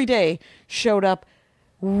every day showed up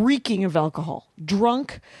reeking of alcohol,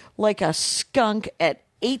 drunk like a skunk at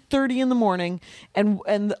 8:30 in the morning,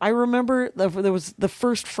 and I remember there was the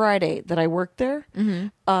first Friday that I worked there.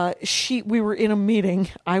 We were in a meeting.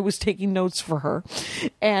 I was taking notes for her,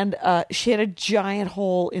 and she had a giant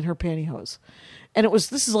hole in her pantyhose. And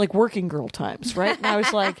this is like working girl times, right? And I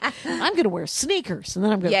was like, I'm going to wear sneakers, and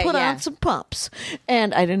then I'm going to put on some pumps.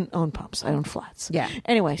 And I didn't own pumps; I owned flats. Yeah.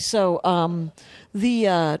 Anyway, so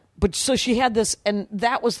so she had this, and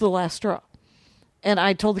that was the last straw. And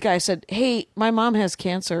I told the guy, I said, hey, my mom has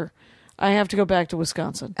cancer. I have to go back to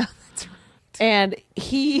Wisconsin. Oh, that's right. And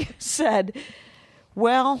he said,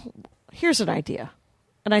 well, here's an idea.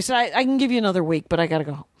 And I said, I can give you another week, but I got to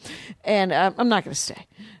go home. And I'm not going to stay.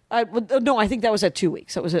 No, I think that was at 2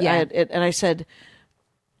 weeks. That was it. Yeah. And I said,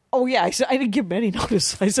 oh, yeah. I said, I didn't give him any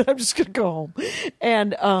notice. I said, I'm just going to go home.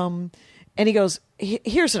 And he goes,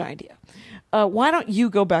 here's an idea. Why don't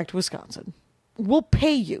you go back to Wisconsin? We'll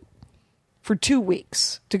pay you for 2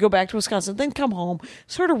 weeks to go back to Wisconsin, then come home,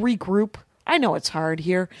 sort of regroup. I know it's hard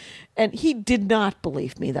here. And he did not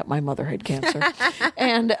believe me that my mother had cancer.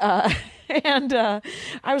 and I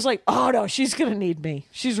was like, oh no, she's going to need me.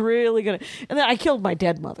 She's really going to. And then I killed my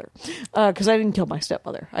dead mother because I didn't kill my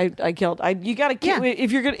stepmother. You got to kill,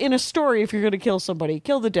 if you're going to, in a story, if you're going to kill somebody,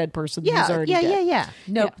 kill the dead person who's already dead. Yeah.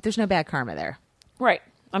 No, there's no bad karma there. Right.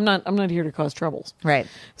 I'm not here to cause troubles. Right.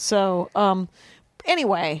 So,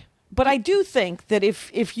 anyway, but I do think that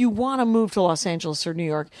if you want to move to Los Angeles or New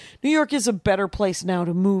York is a better place now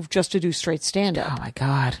to move just to do straight stand-up. Oh, my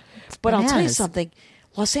God. But I'll tell you something.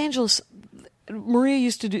 Los Angeles, Maria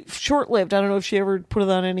used to do, short-lived, I don't know if she ever put it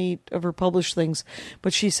on any of her published things,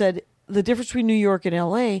 but she said the difference between New York and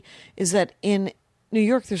L.A. is that in New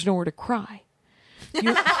York, there's nowhere to cry.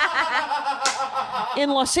 In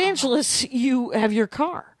Los Angeles, you have your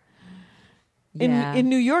car. In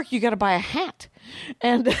New York, you got to buy a hat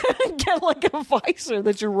and get like a visor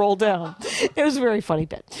that you roll down. It was a very funny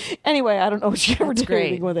bit. Anyway, I don't know if she ever did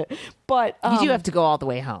anything with it, but you do have to go all the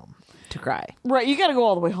way home to cry. Right, you got to go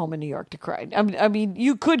all the way home in New York to cry. I mean,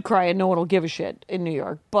 you could cry and no one will give a shit in New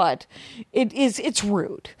York, but it's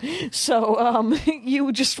rude. So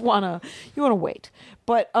you just wanna wait,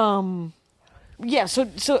 but. Yeah, so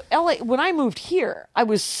LA. When I moved here, I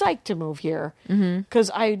was psyched to move here because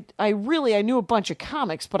I knew a bunch of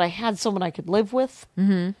comics, but I had someone I could live with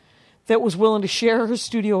that was willing to share her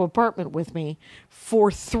studio apartment with me for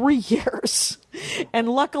 3 years, and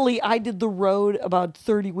luckily I did the road about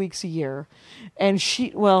 30 weeks a year, and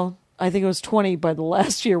I think it was 20 by the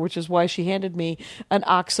last year, which is why she handed me an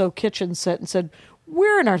OXO kitchen set and said,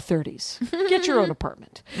 we're in our 30s. Get your own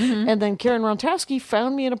apartment. And then Karen Rontowski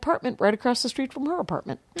found me an apartment right across the street from her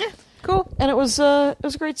apartment. Yeah, cool. And it was a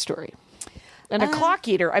great story. And a clock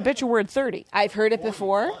eater. I bet you we're at 30. I've heard it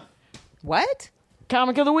before. What?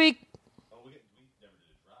 Comic of the week. We never did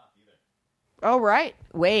a drop either. Oh, right.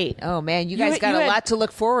 Wait. Oh, man. You guys got a lot to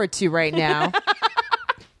look forward to right now.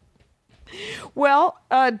 Well,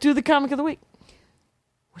 do the comic of the week.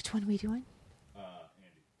 Which one are we doing?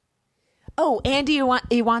 Oh, Andy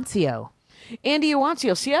Iwancio. Andy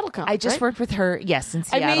Iwancio, Seattle comic. I just worked with her, yes, in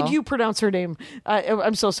Seattle. I made you pronounce her name.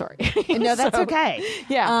 I'm so sorry. No, that's okay.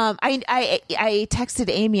 Yeah. I texted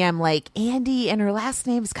Amy. I'm like, Andy, and her last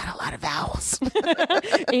name's got a lot of vowels.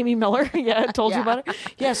 Amy Miller. Yeah, I told you about it.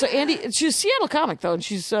 Yeah, so Andy, she's a Seattle comic, though, and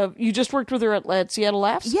she's you just worked with her at Seattle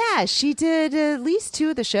Laughs? Yeah, she did at least 2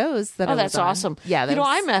 of the shows that I was that's on. Awesome. Yeah,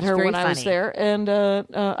 I met her when I was there, and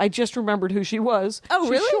I just remembered who she was. Oh,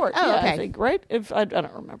 she's really? Short. Oh, yeah, okay. I think, right? I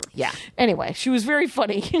don't remember. Yeah. Anyway, she was very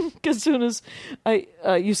funny because as soon as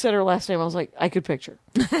you said her last name, I was like, I could picture.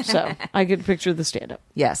 So I could picture the stand-up.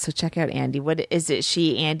 Yeah, so check out Andy. What is it?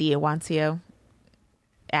 She Andy Iwancio?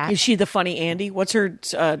 Is she the funny Andy? What's her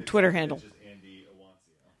Twitter handle? Just Andy Iwancio.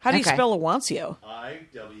 How do you spell Iwancio?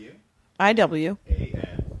 IWANCIO.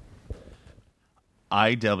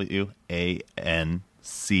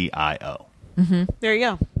 There you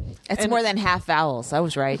go. It's more than half vowels. I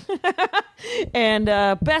was right. And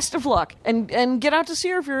best of luck. And get out to see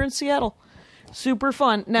her if you're in Seattle. Super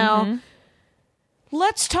fun. Now,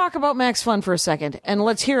 let's talk about Max Fun for a second, and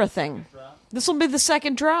let's hear a thing. This will be the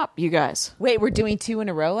second drop, you guys. Wait, we're doing 2 in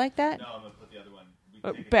a row like that? No, I'm going to put the other one.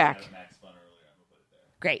 We back. Max Fun earlier. I'm going to put it there.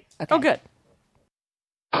 Great. Okay. Oh, good.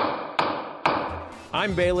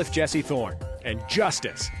 I'm bailiff Jesse Thorne, and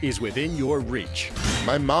justice is within your reach.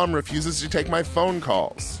 My mom refuses to take my phone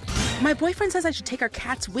calls. My boyfriend says I should take our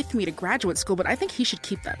cats with me to graduate school, but I think he should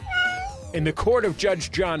keep them. In the court of Judge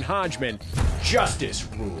John Hodgman, justice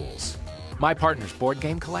rules. My partner's board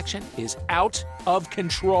game collection is out of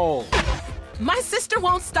control. My sister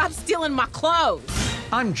won't stop stealing my clothes.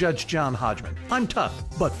 I'm Judge John Hodgman. I'm tough,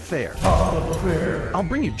 but fair. I'll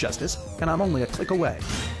bring you justice, and I'm only a click away.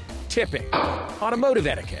 Tipping, automotive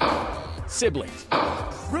etiquette, siblings,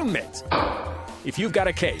 roommates. If you've got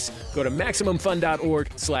a case, go to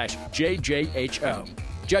MaximumFun.org/JJHO.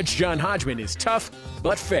 Judge John Hodgman is tough,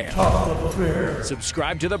 but fair.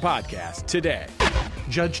 Subscribe to the podcast today.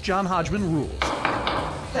 Judge John Hodgman rules.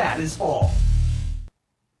 That is all.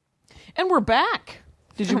 And we're back.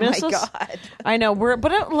 Did you miss us? God. I know. We're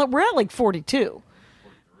at like 42.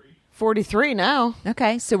 43 now.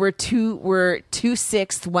 Okay, so we're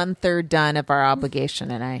 2/6, 1/3 done of our obligation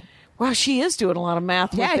tonight. Wow, she is doing a lot of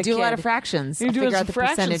math. Yeah, with I the do a lot kid. of fractions. You're I'll doing figure some out the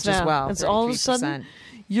fractions percentage now. as well. It's all of a sudden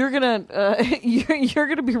you're gonna you're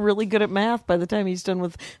gonna be really good at math by the time he's done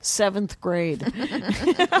with 7th grade.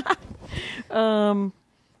 All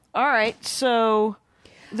right, so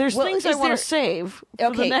there's things I want to save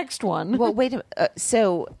for the next one. Well, wait a minute.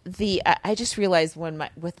 So I just realized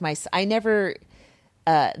I never.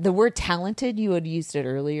 The word talented, you had used it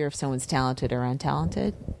earlier if someone's talented or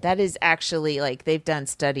untalented. That is actually, like, they've done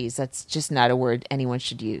studies. That's just not a word anyone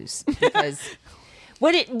should use. Because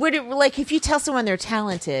like, if you tell someone they're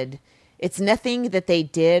talented, it's nothing that they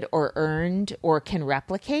did or earned or can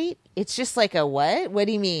replicate. It's just like a what? What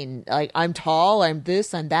do you mean? Like, I'm tall, I'm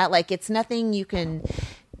this, I'm that. Like, it's nothing you can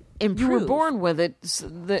improve. You were born with it,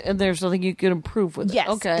 and there's nothing you can improve with it. Yes.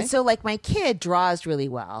 Okay. So, like, my kid draws really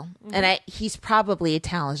well, and he's probably a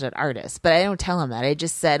talented artist, but I don't tell him that. I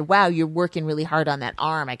just said, wow, you're working really hard on that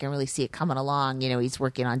arm. I can really see it coming along. You know, he's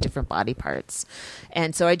working on different body parts.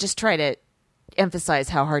 And so I just try to emphasize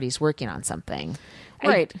how hard he's working on something.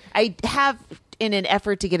 Right. I have, in an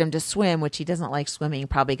effort to get him to swim, which he doesn't like swimming,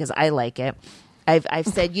 probably because I like it, I've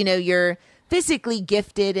said, you know, you're physically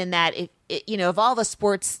gifted in that, you know, of all the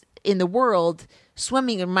sports in the world,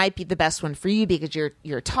 swimming might be the best one for you because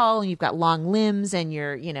you're tall and you've got long limbs and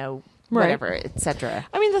you're, you know, whatever, etc.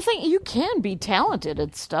 I mean, the thing, you can be talented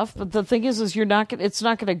at stuff, but the thing is it's not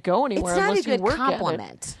going to go anywhere unless you work at it. It's not a good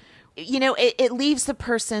compliment. You know, it leaves the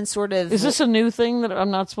person sort of... Is this a new thing that I'm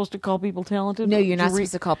not supposed to call people talented? No, you're not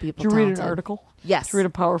supposed to call people talented. Did you read an article? Yes. Did you read a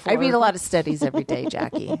powerful article? I read a lot of studies every day,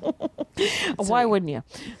 Jackie. Why wouldn't you?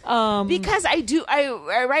 Because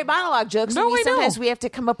I write monologue jokes. No, and sometimes we have to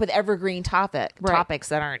come up with evergreen topics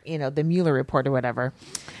that aren't, you know, the Mueller report or whatever.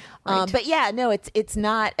 Right. But yeah, no, it's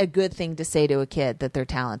not a good thing to say to a kid that they're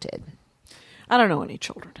talented. I don't know any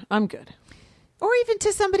children. I'm good. Or even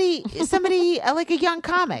to somebody like a young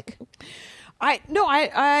comic. I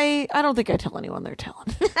don't think I tell anyone they're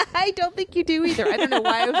talented. I don't think you do either. I don't know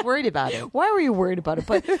why I was worried about it. Why were you worried about it?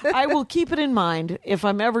 But I will keep it in mind if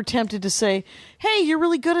I'm ever tempted to say, hey, you're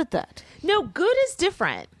really good at that. No, good is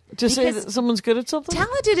different. To say that someone's good at something?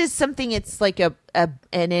 Talented is something, it's like an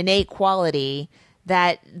innate quality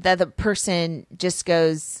that the person just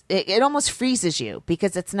goes, it almost freezes you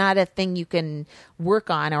because it's not a thing you can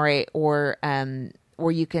work on or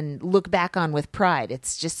you can look back on with pride.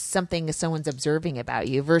 It's just something someone's observing about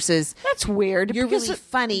you versus that's weird. You're really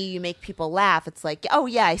funny. You make people laugh. It's like, oh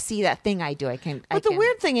yeah, I see that thing I do. But the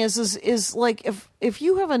weird thing is like if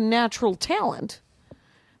you have a natural talent,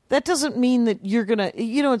 that doesn't mean that you're gonna.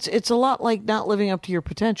 You know, it's a lot like not living up to your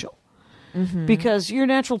potential. Mm-hmm. Because your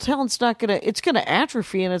natural talent's it's gonna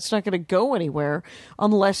atrophy and it's not gonna go anywhere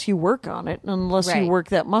unless you work on it, unless you work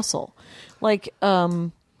that muscle. Like,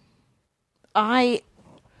 I'm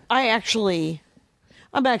actually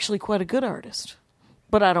quite a good artist,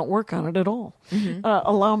 but I don't work on it at all. Mm-hmm.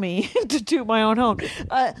 Allow me to do my own home.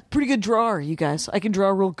 Pretty good drawer, you guys. I can draw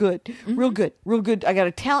real good, real good. I got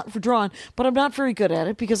a talent for drawing, but I'm not very good at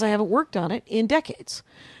it because I haven't worked on it in decades.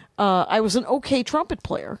 I was an okay trumpet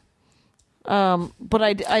player. But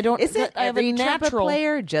I don't. Is it I have every a natural trumpet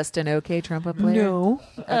player just an okay trumpet player? No.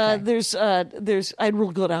 Okay. There's. I had real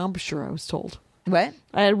good embouchure. I was told. What?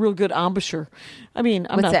 I had real good embouchure. I mean,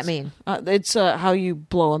 what's that mean? It's how you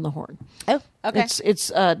blow on the horn. Oh, okay. It's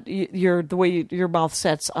the way your mouth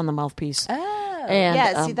sets on the mouthpiece. Oh, and,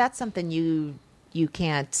 yeah. See, that's something you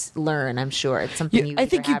can't learn. I'm sure it's something I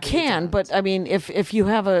think you can, but I mean, if you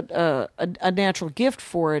have a natural gift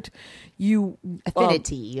for it, you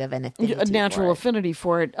affinity. You have an affinity. A natural affinity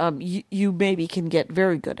for it. You maybe can get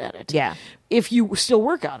very good at it. Yeah. If you still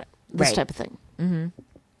work on it, this type of thing. Mm-hmm.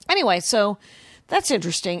 Anyway, so That's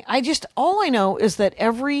interesting. All I know is that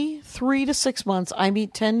every 3 to 6 months I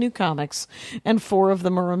meet 10 new comics and 4 of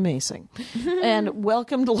them are amazing. And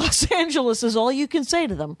welcome to Los Angeles is all you can say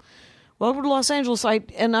to them. Welcome to Los Angeles. I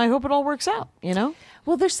hope it all works out, you know?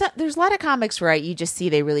 Well, there's a lot of comics where you just see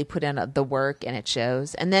they really put in the work and it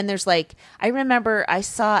shows. And then there's I remember I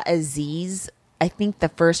saw Aziz, I think the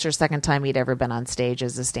first or second time he'd ever been on stage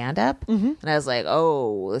as a stand-up. And I was like,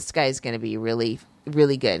 oh, this guy's going to be really,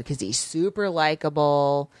 really good because he's super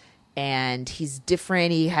likable and he's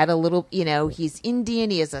different. He had a little, he's Indian.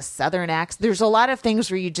 He has a Southern accent. There's a lot of things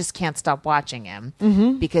where you just can't stop watching him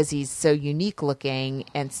because he's so unique looking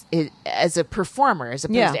and as a performer as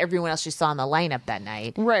opposed to everyone else you saw in the lineup that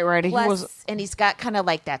night. Right. Plus, and he's got kind of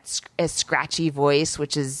like that a scratchy voice,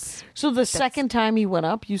 which is... So the second time he went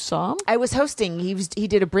up, you saw him? I was hosting. He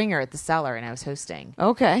did a bringer at the Cellar and I was hosting.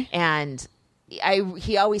 Okay. And...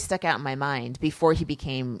 he always stuck out in my mind before he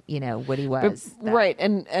became, what he was. Right,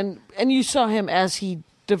 and you saw him as he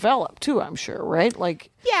developed too, I'm sure, right?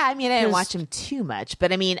 Yeah, I didn't watch him too much, but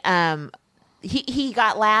he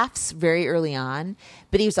got laughs very early on,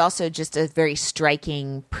 but he was also just a very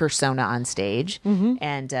striking persona on stage.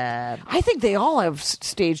 And I think they all have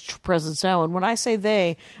stage presence now. And when I say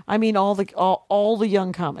they, I mean all the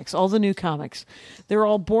young comics, all the new comics. They're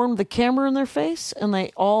all born with a camera in their face, and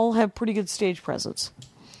they all have pretty good stage presence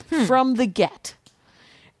from the get.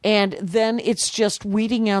 And then it's just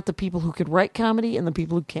weeding out the people who can write comedy and the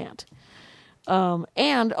people who can't.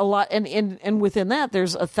 And a lot, and within that,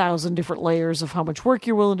 there's 1,000 different layers of how much work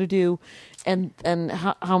you're willing to do, and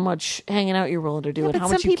how much hanging out you're willing to do, and how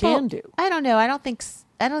much you can do. I don't know. I don't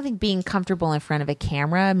think being comfortable in front of a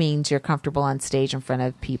camera means you're comfortable on stage in front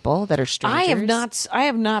of people that are strangers. I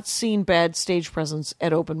have not seen bad stage presence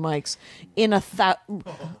at open mics in the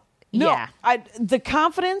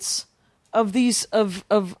confidence of these of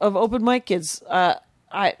open mic kids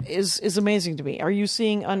is amazing to me. Are you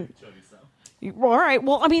seeing on? All right.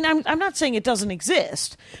 Well, I'm not saying it doesn't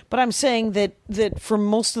exist, but I'm saying that for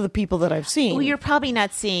most of the people that I've seen, well, you're probably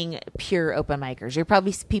not seeing pure open micers. You're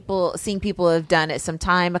probably seeing people who have done it some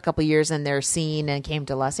time, a couple years in their scene, and came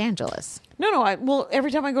to Los Angeles. No.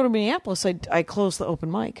 Every time I go to Minneapolis, I close the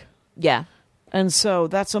open mic. Yeah. And so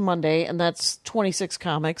that's a Monday, and that's 26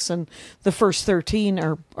 comics, and the first 13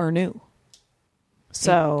 are new.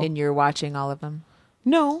 So, and you're watching all of them.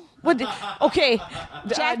 No. What? Okay,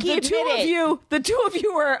 Jackie, the two of you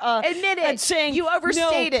are admit it. Saying you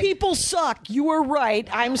overstated. No, people suck. You are right.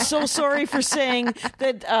 I'm so sorry for saying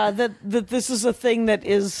that that this is a thing that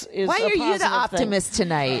is. Why are you the optimist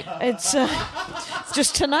tonight? It's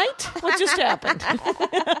just tonight. What just happened?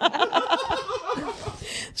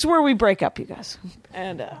 It's where we break up, you guys.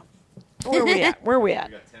 And where are we at? Where are we at?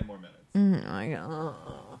 We got 10 more minutes. Oh my God.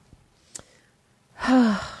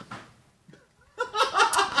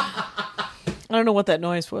 I don't know what that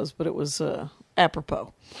noise was, but it was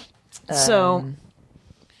apropos. So,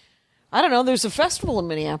 I don't know. There's a festival in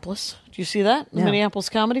Minneapolis. Do you see that? The Minneapolis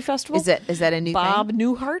Comedy Festival. Is that a new Bob thing?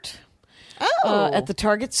 Newhart. At the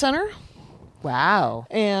Target Center. Wow.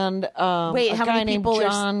 And wait, how guy many named people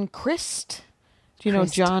John Christ. Do you know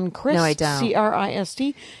John Christ? No, I don't. Christ.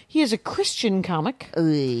 He is a Christian comic.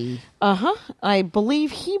 I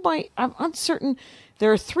believe he might. I'm uncertain.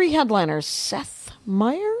 There are 3 headliners. Seth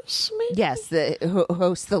Meyers, maybe? Yes, who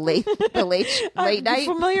hosts the late night.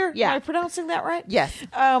 Familiar? Yeah. Am I pronouncing that right? Yes.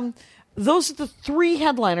 Those are the 3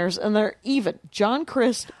 headliners, and they're even. John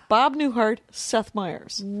Christ, Bob Newhart, Seth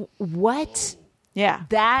Meyers. What? Yeah.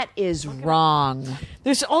 That is wrong.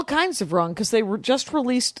 There's all kinds of wrong, because they were just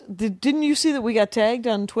released. Didn't you see that we got tagged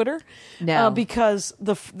on Twitter? No. Because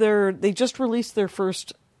they just released their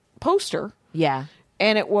first poster. Yeah.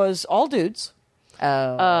 And it was all dudes.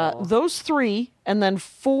 Oh. Those 3, and then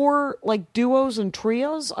 4 duos and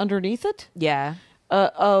trios underneath it. Yeah.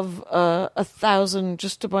 Of 1,000,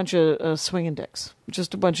 just a bunch of swinging dicks,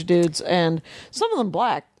 just a bunch of dudes, and some of them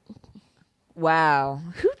black. Wow.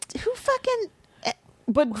 Who fucking?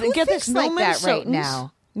 But who get this, no like Minnesotans that right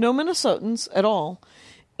now. No Minnesotans at all.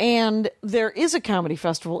 And there is a comedy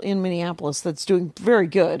festival in Minneapolis that's doing very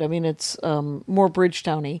good. It's more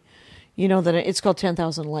Bridgetowny. That it's called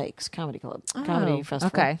 10,000 Lakes Comedy Club, Comedy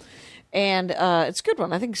Festival. Okay. And it's a good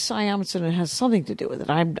one. I think Cy Amundsen has something to do with it.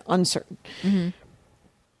 I'm uncertain. Mm-hmm.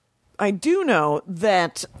 I do know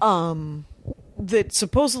that that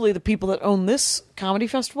supposedly the people that own this comedy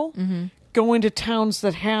festival go into towns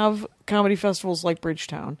that have comedy festivals like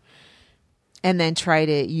Bridgetown. And then try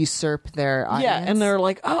to usurp their audience. Yeah, and they're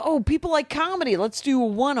like, oh, people like comedy. Let's do a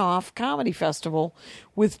one-off comedy festival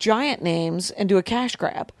with giant names and do a cash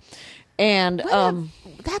grab. And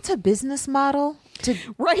that's a business model.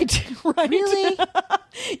 Right. Really?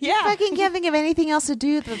 Yeah. You fucking can't think of anything else to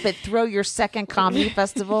do but throw your second comedy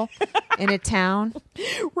festival in a town?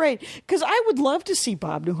 Right. Because I would love to see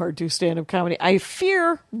Bob Newhart do stand-up comedy. I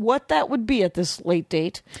fear what that would be at this late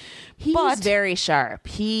date. He's very sharp.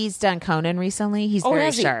 He's done Conan recently. He's very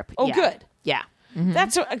has he? sharp. Oh, Yeah. good. Yeah. Mhm.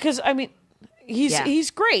 That's because, I mean, Yeah.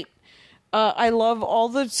 he's great. I love all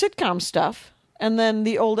the sitcom stuff. And then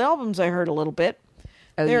the old albums I heard a little bit.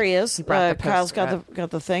 Oh, there he is. he brought the Kyle's poster up. got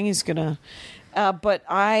the thing. He's going to... but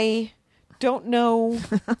I don't know...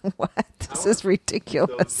 What? This is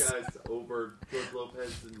ridiculous. Those guys over George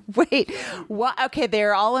Lopez and Wait, what? Okay,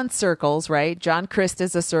 they're all in circles, right? John Christ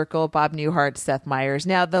is a circle, Bob Newhart, Seth Meyers.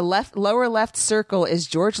 Now, the lower left circle is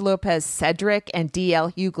George Lopez, Cedric, and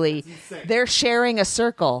D.L. Hughley. They're sharing a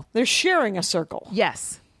circle. They're sharing a circle.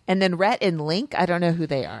 Yes. And then Rhett and Link, I don't know who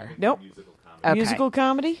they are. Nope. Okay. Musical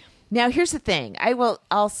comedy? Now, here's the thing.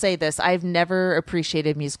 I'll say this. I've never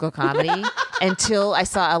appreciated musical comedy until I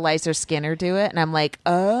saw Eliza Skinner do it. And I'm like,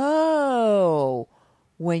 oh,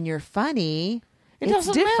 when you're funny, it's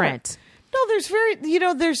doesn't different. matter. No,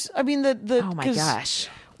 I mean, Oh my gosh.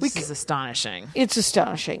 This is astonishing. It's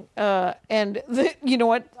astonishing. And you know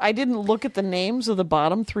what? I didn't look at the names of the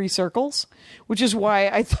bottom three circles, which is why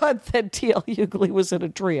I thought that T.L. Hughley was in a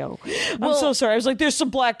trio. I'm so sorry. I was like, there's some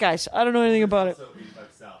black guys. I don't know anything about it.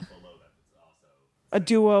 A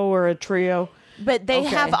duo or a trio. But they Okay.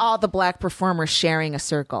 have all the black performers sharing a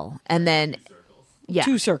circle. And then, yeah.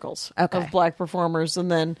 Two circles Okay. of black performers, and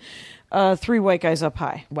then three white guys up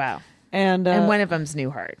high. Wow. And one of them's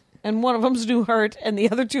Newhart. And one of them's Newhart, and the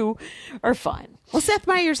other two are fine. Well, Seth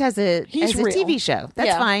Meyers has a real. TV show. That's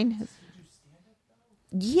Yeah. fine.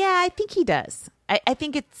 Yeah, I think he does. I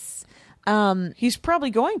think it's... He's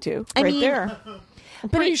probably going to, I right mean, there. I'm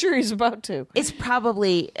pretty sure he's about to. It's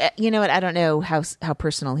probably... you know what? I don't know how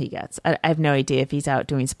personal he gets. I have no idea if he's out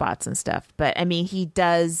doing spots and stuff. But, I mean, he's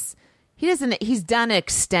done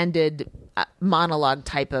extended monologue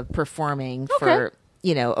type of performing for...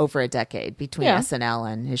 over a decade between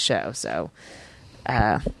SNL and his show. So,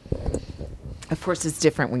 of course, it's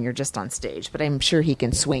different when you're just on stage, but I'm sure he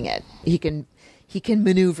can swing it. He can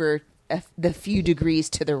maneuver the few degrees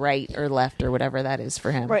to the right or left or whatever that is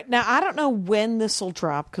for him. Right. Now, I don't know when this will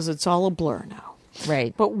drop because it's all a blur now.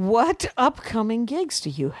 Right. But what upcoming gigs do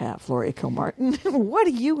you have, Laurie Kilmartin? What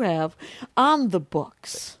do you have on the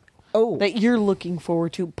books that you're looking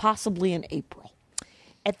forward to, possibly in April?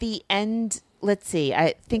 At the end... Let's see.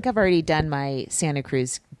 I think I've already done my Santa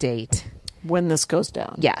Cruz date. When this goes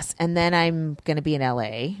down. Yes. And then I'm going to be in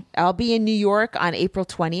LA. I'll be in New York on April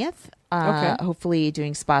 20th. Hopefully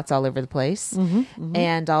doing spots all over the place.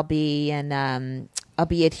 And I'll be in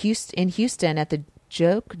Houston at the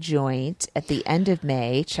Joke Joint at the end of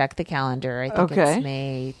May. Check the calendar. I think it's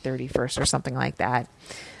May 31st or something like that.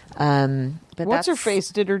 But What's her face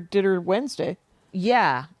did her Wednesday?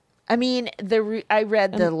 Yeah. I mean, I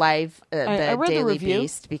read the live, I read Daily the review.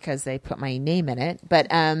 Beast because they put my name in it. But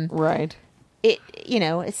right, it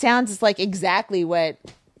sounds like exactly what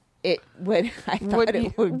I thought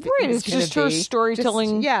it would be. Right, it's just her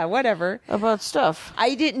storytelling. Whatever about stuff.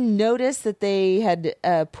 I didn't notice that they had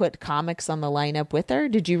put comics on the lineup with her.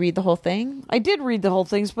 Did you read the whole thing? I did read the whole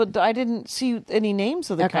things, but I didn't see any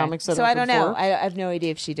names of the comics. So I don't know. I have no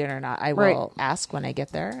idea if she did or not. I will ask when I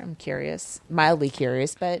get there. I'm curious, mildly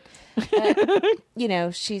curious, but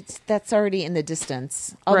that's already in the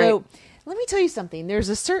distance. Although. Let me tell you something. There's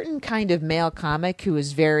a certain kind of male comic who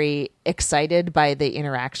was very excited by the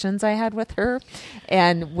interactions I had with her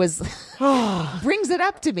and brings it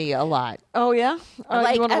up to me a lot. Oh, yeah?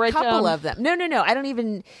 Like you a write couple down? of them. No. I don't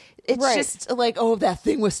even... It's just like, that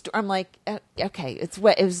thing was... I'm like, okay, it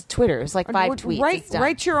was Twitter. It was like 5 tweets.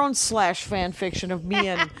 Write your own /fan fiction of me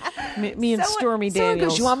and Stormy Someone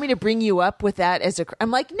Daniels. goes, you want me to bring you up with that as a...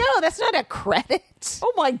 I'm like, no, that's not a credit.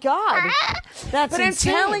 Oh my God. That's But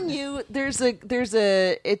insane. I'm telling you,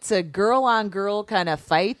 it's a girl on girl kind of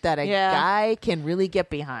fight that a guy can really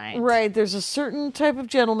get behind. Right. There's a certain type of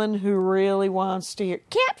gentleman who really wants to hear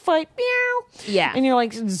cat fight, meow. Yeah. And you're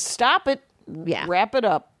like, stop it. Yeah. Wrap it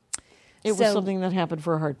up. It was something that happened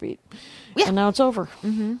for a heartbeat. Yeah. And now it's over.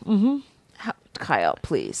 Kyle,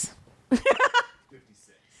 please.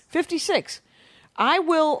 56. I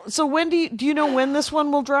will. So when do you know when this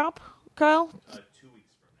one will drop, Kyle? 2 weeks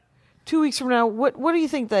from now. 2 weeks from now. What do you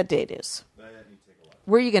think that date is?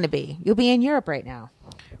 Where are you going to be? You'll be in Europe right now.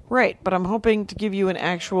 Right, but I'm hoping to give you an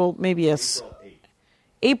actual, maybe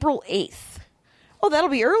April 8th. Oh, that'll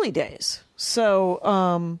be early days. So,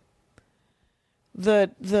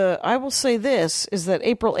 I will say this is that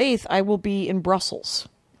April 8th I will be in Brussels.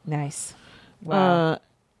 Nice. Wow.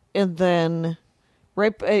 And then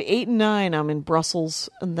Right at 8 and 9, I'm in Brussels,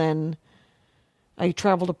 and then I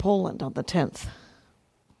travel to Poland on the 10th.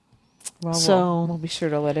 Well, so we'll be sure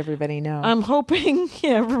to let everybody know. I'm hoping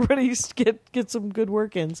everybody's get some good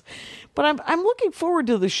work-ins, but I'm looking forward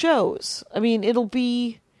to the shows. I mean, it'll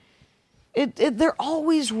be they're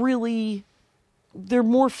always really they're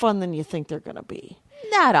more fun than you think they're going to be.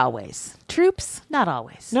 Not always. Troops, not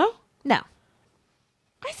always. No,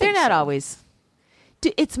 they're not always.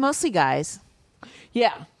 It's mostly guys.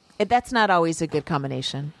 Yeah, that's not always a good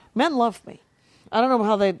combination. Men love me. I don't know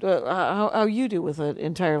how they how you do with an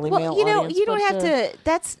entirely male audience. You don't have to.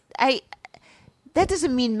 That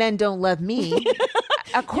doesn't mean men don't love me.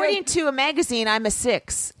 According to a magazine, I'm a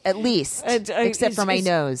 6 at least, except for my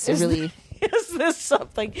nose. Is this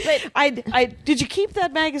something? I did you keep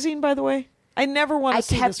that magazine, by the way? I never want to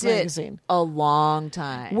see this magazine. A long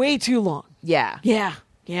time, way too long. Yeah.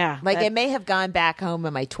 Like I may have gone back home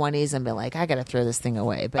in my 20s and been like, I got to throw this thing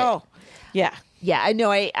away. But yeah. I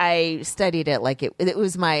know. I studied it like it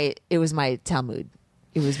was my Talmud.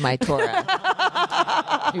 It was my Torah.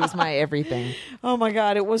 It was my everything. Oh my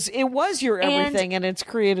God! It was your everything, and it's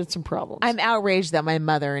created some problems. I'm outraged that my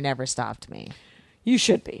mother never stopped me. You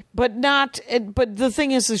should be, but not. But the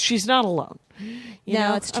thing is she's not alone. You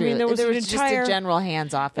know? It's true. I mean, there was just a general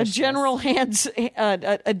hands-off. A general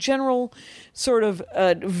sort of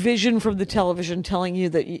vision from the television telling you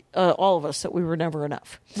that all of us that we were never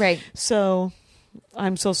enough. Right. So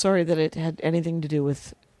I'm so sorry that it had anything to do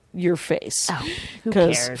with your face. Oh, who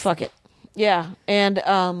cares? Fuck it. Yeah, and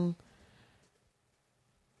I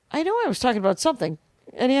know I was talking about something.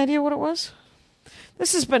 Any idea what it was?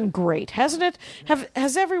 This has been great, hasn't it?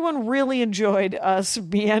 Has everyone really enjoyed us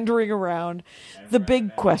meandering around the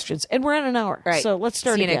big questions? And we're at an hour, right? So let's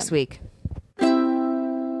start See you again. next week.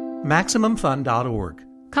 MaximumFun.org.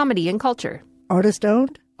 Comedy and culture. Artist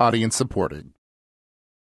owned. Audience supported.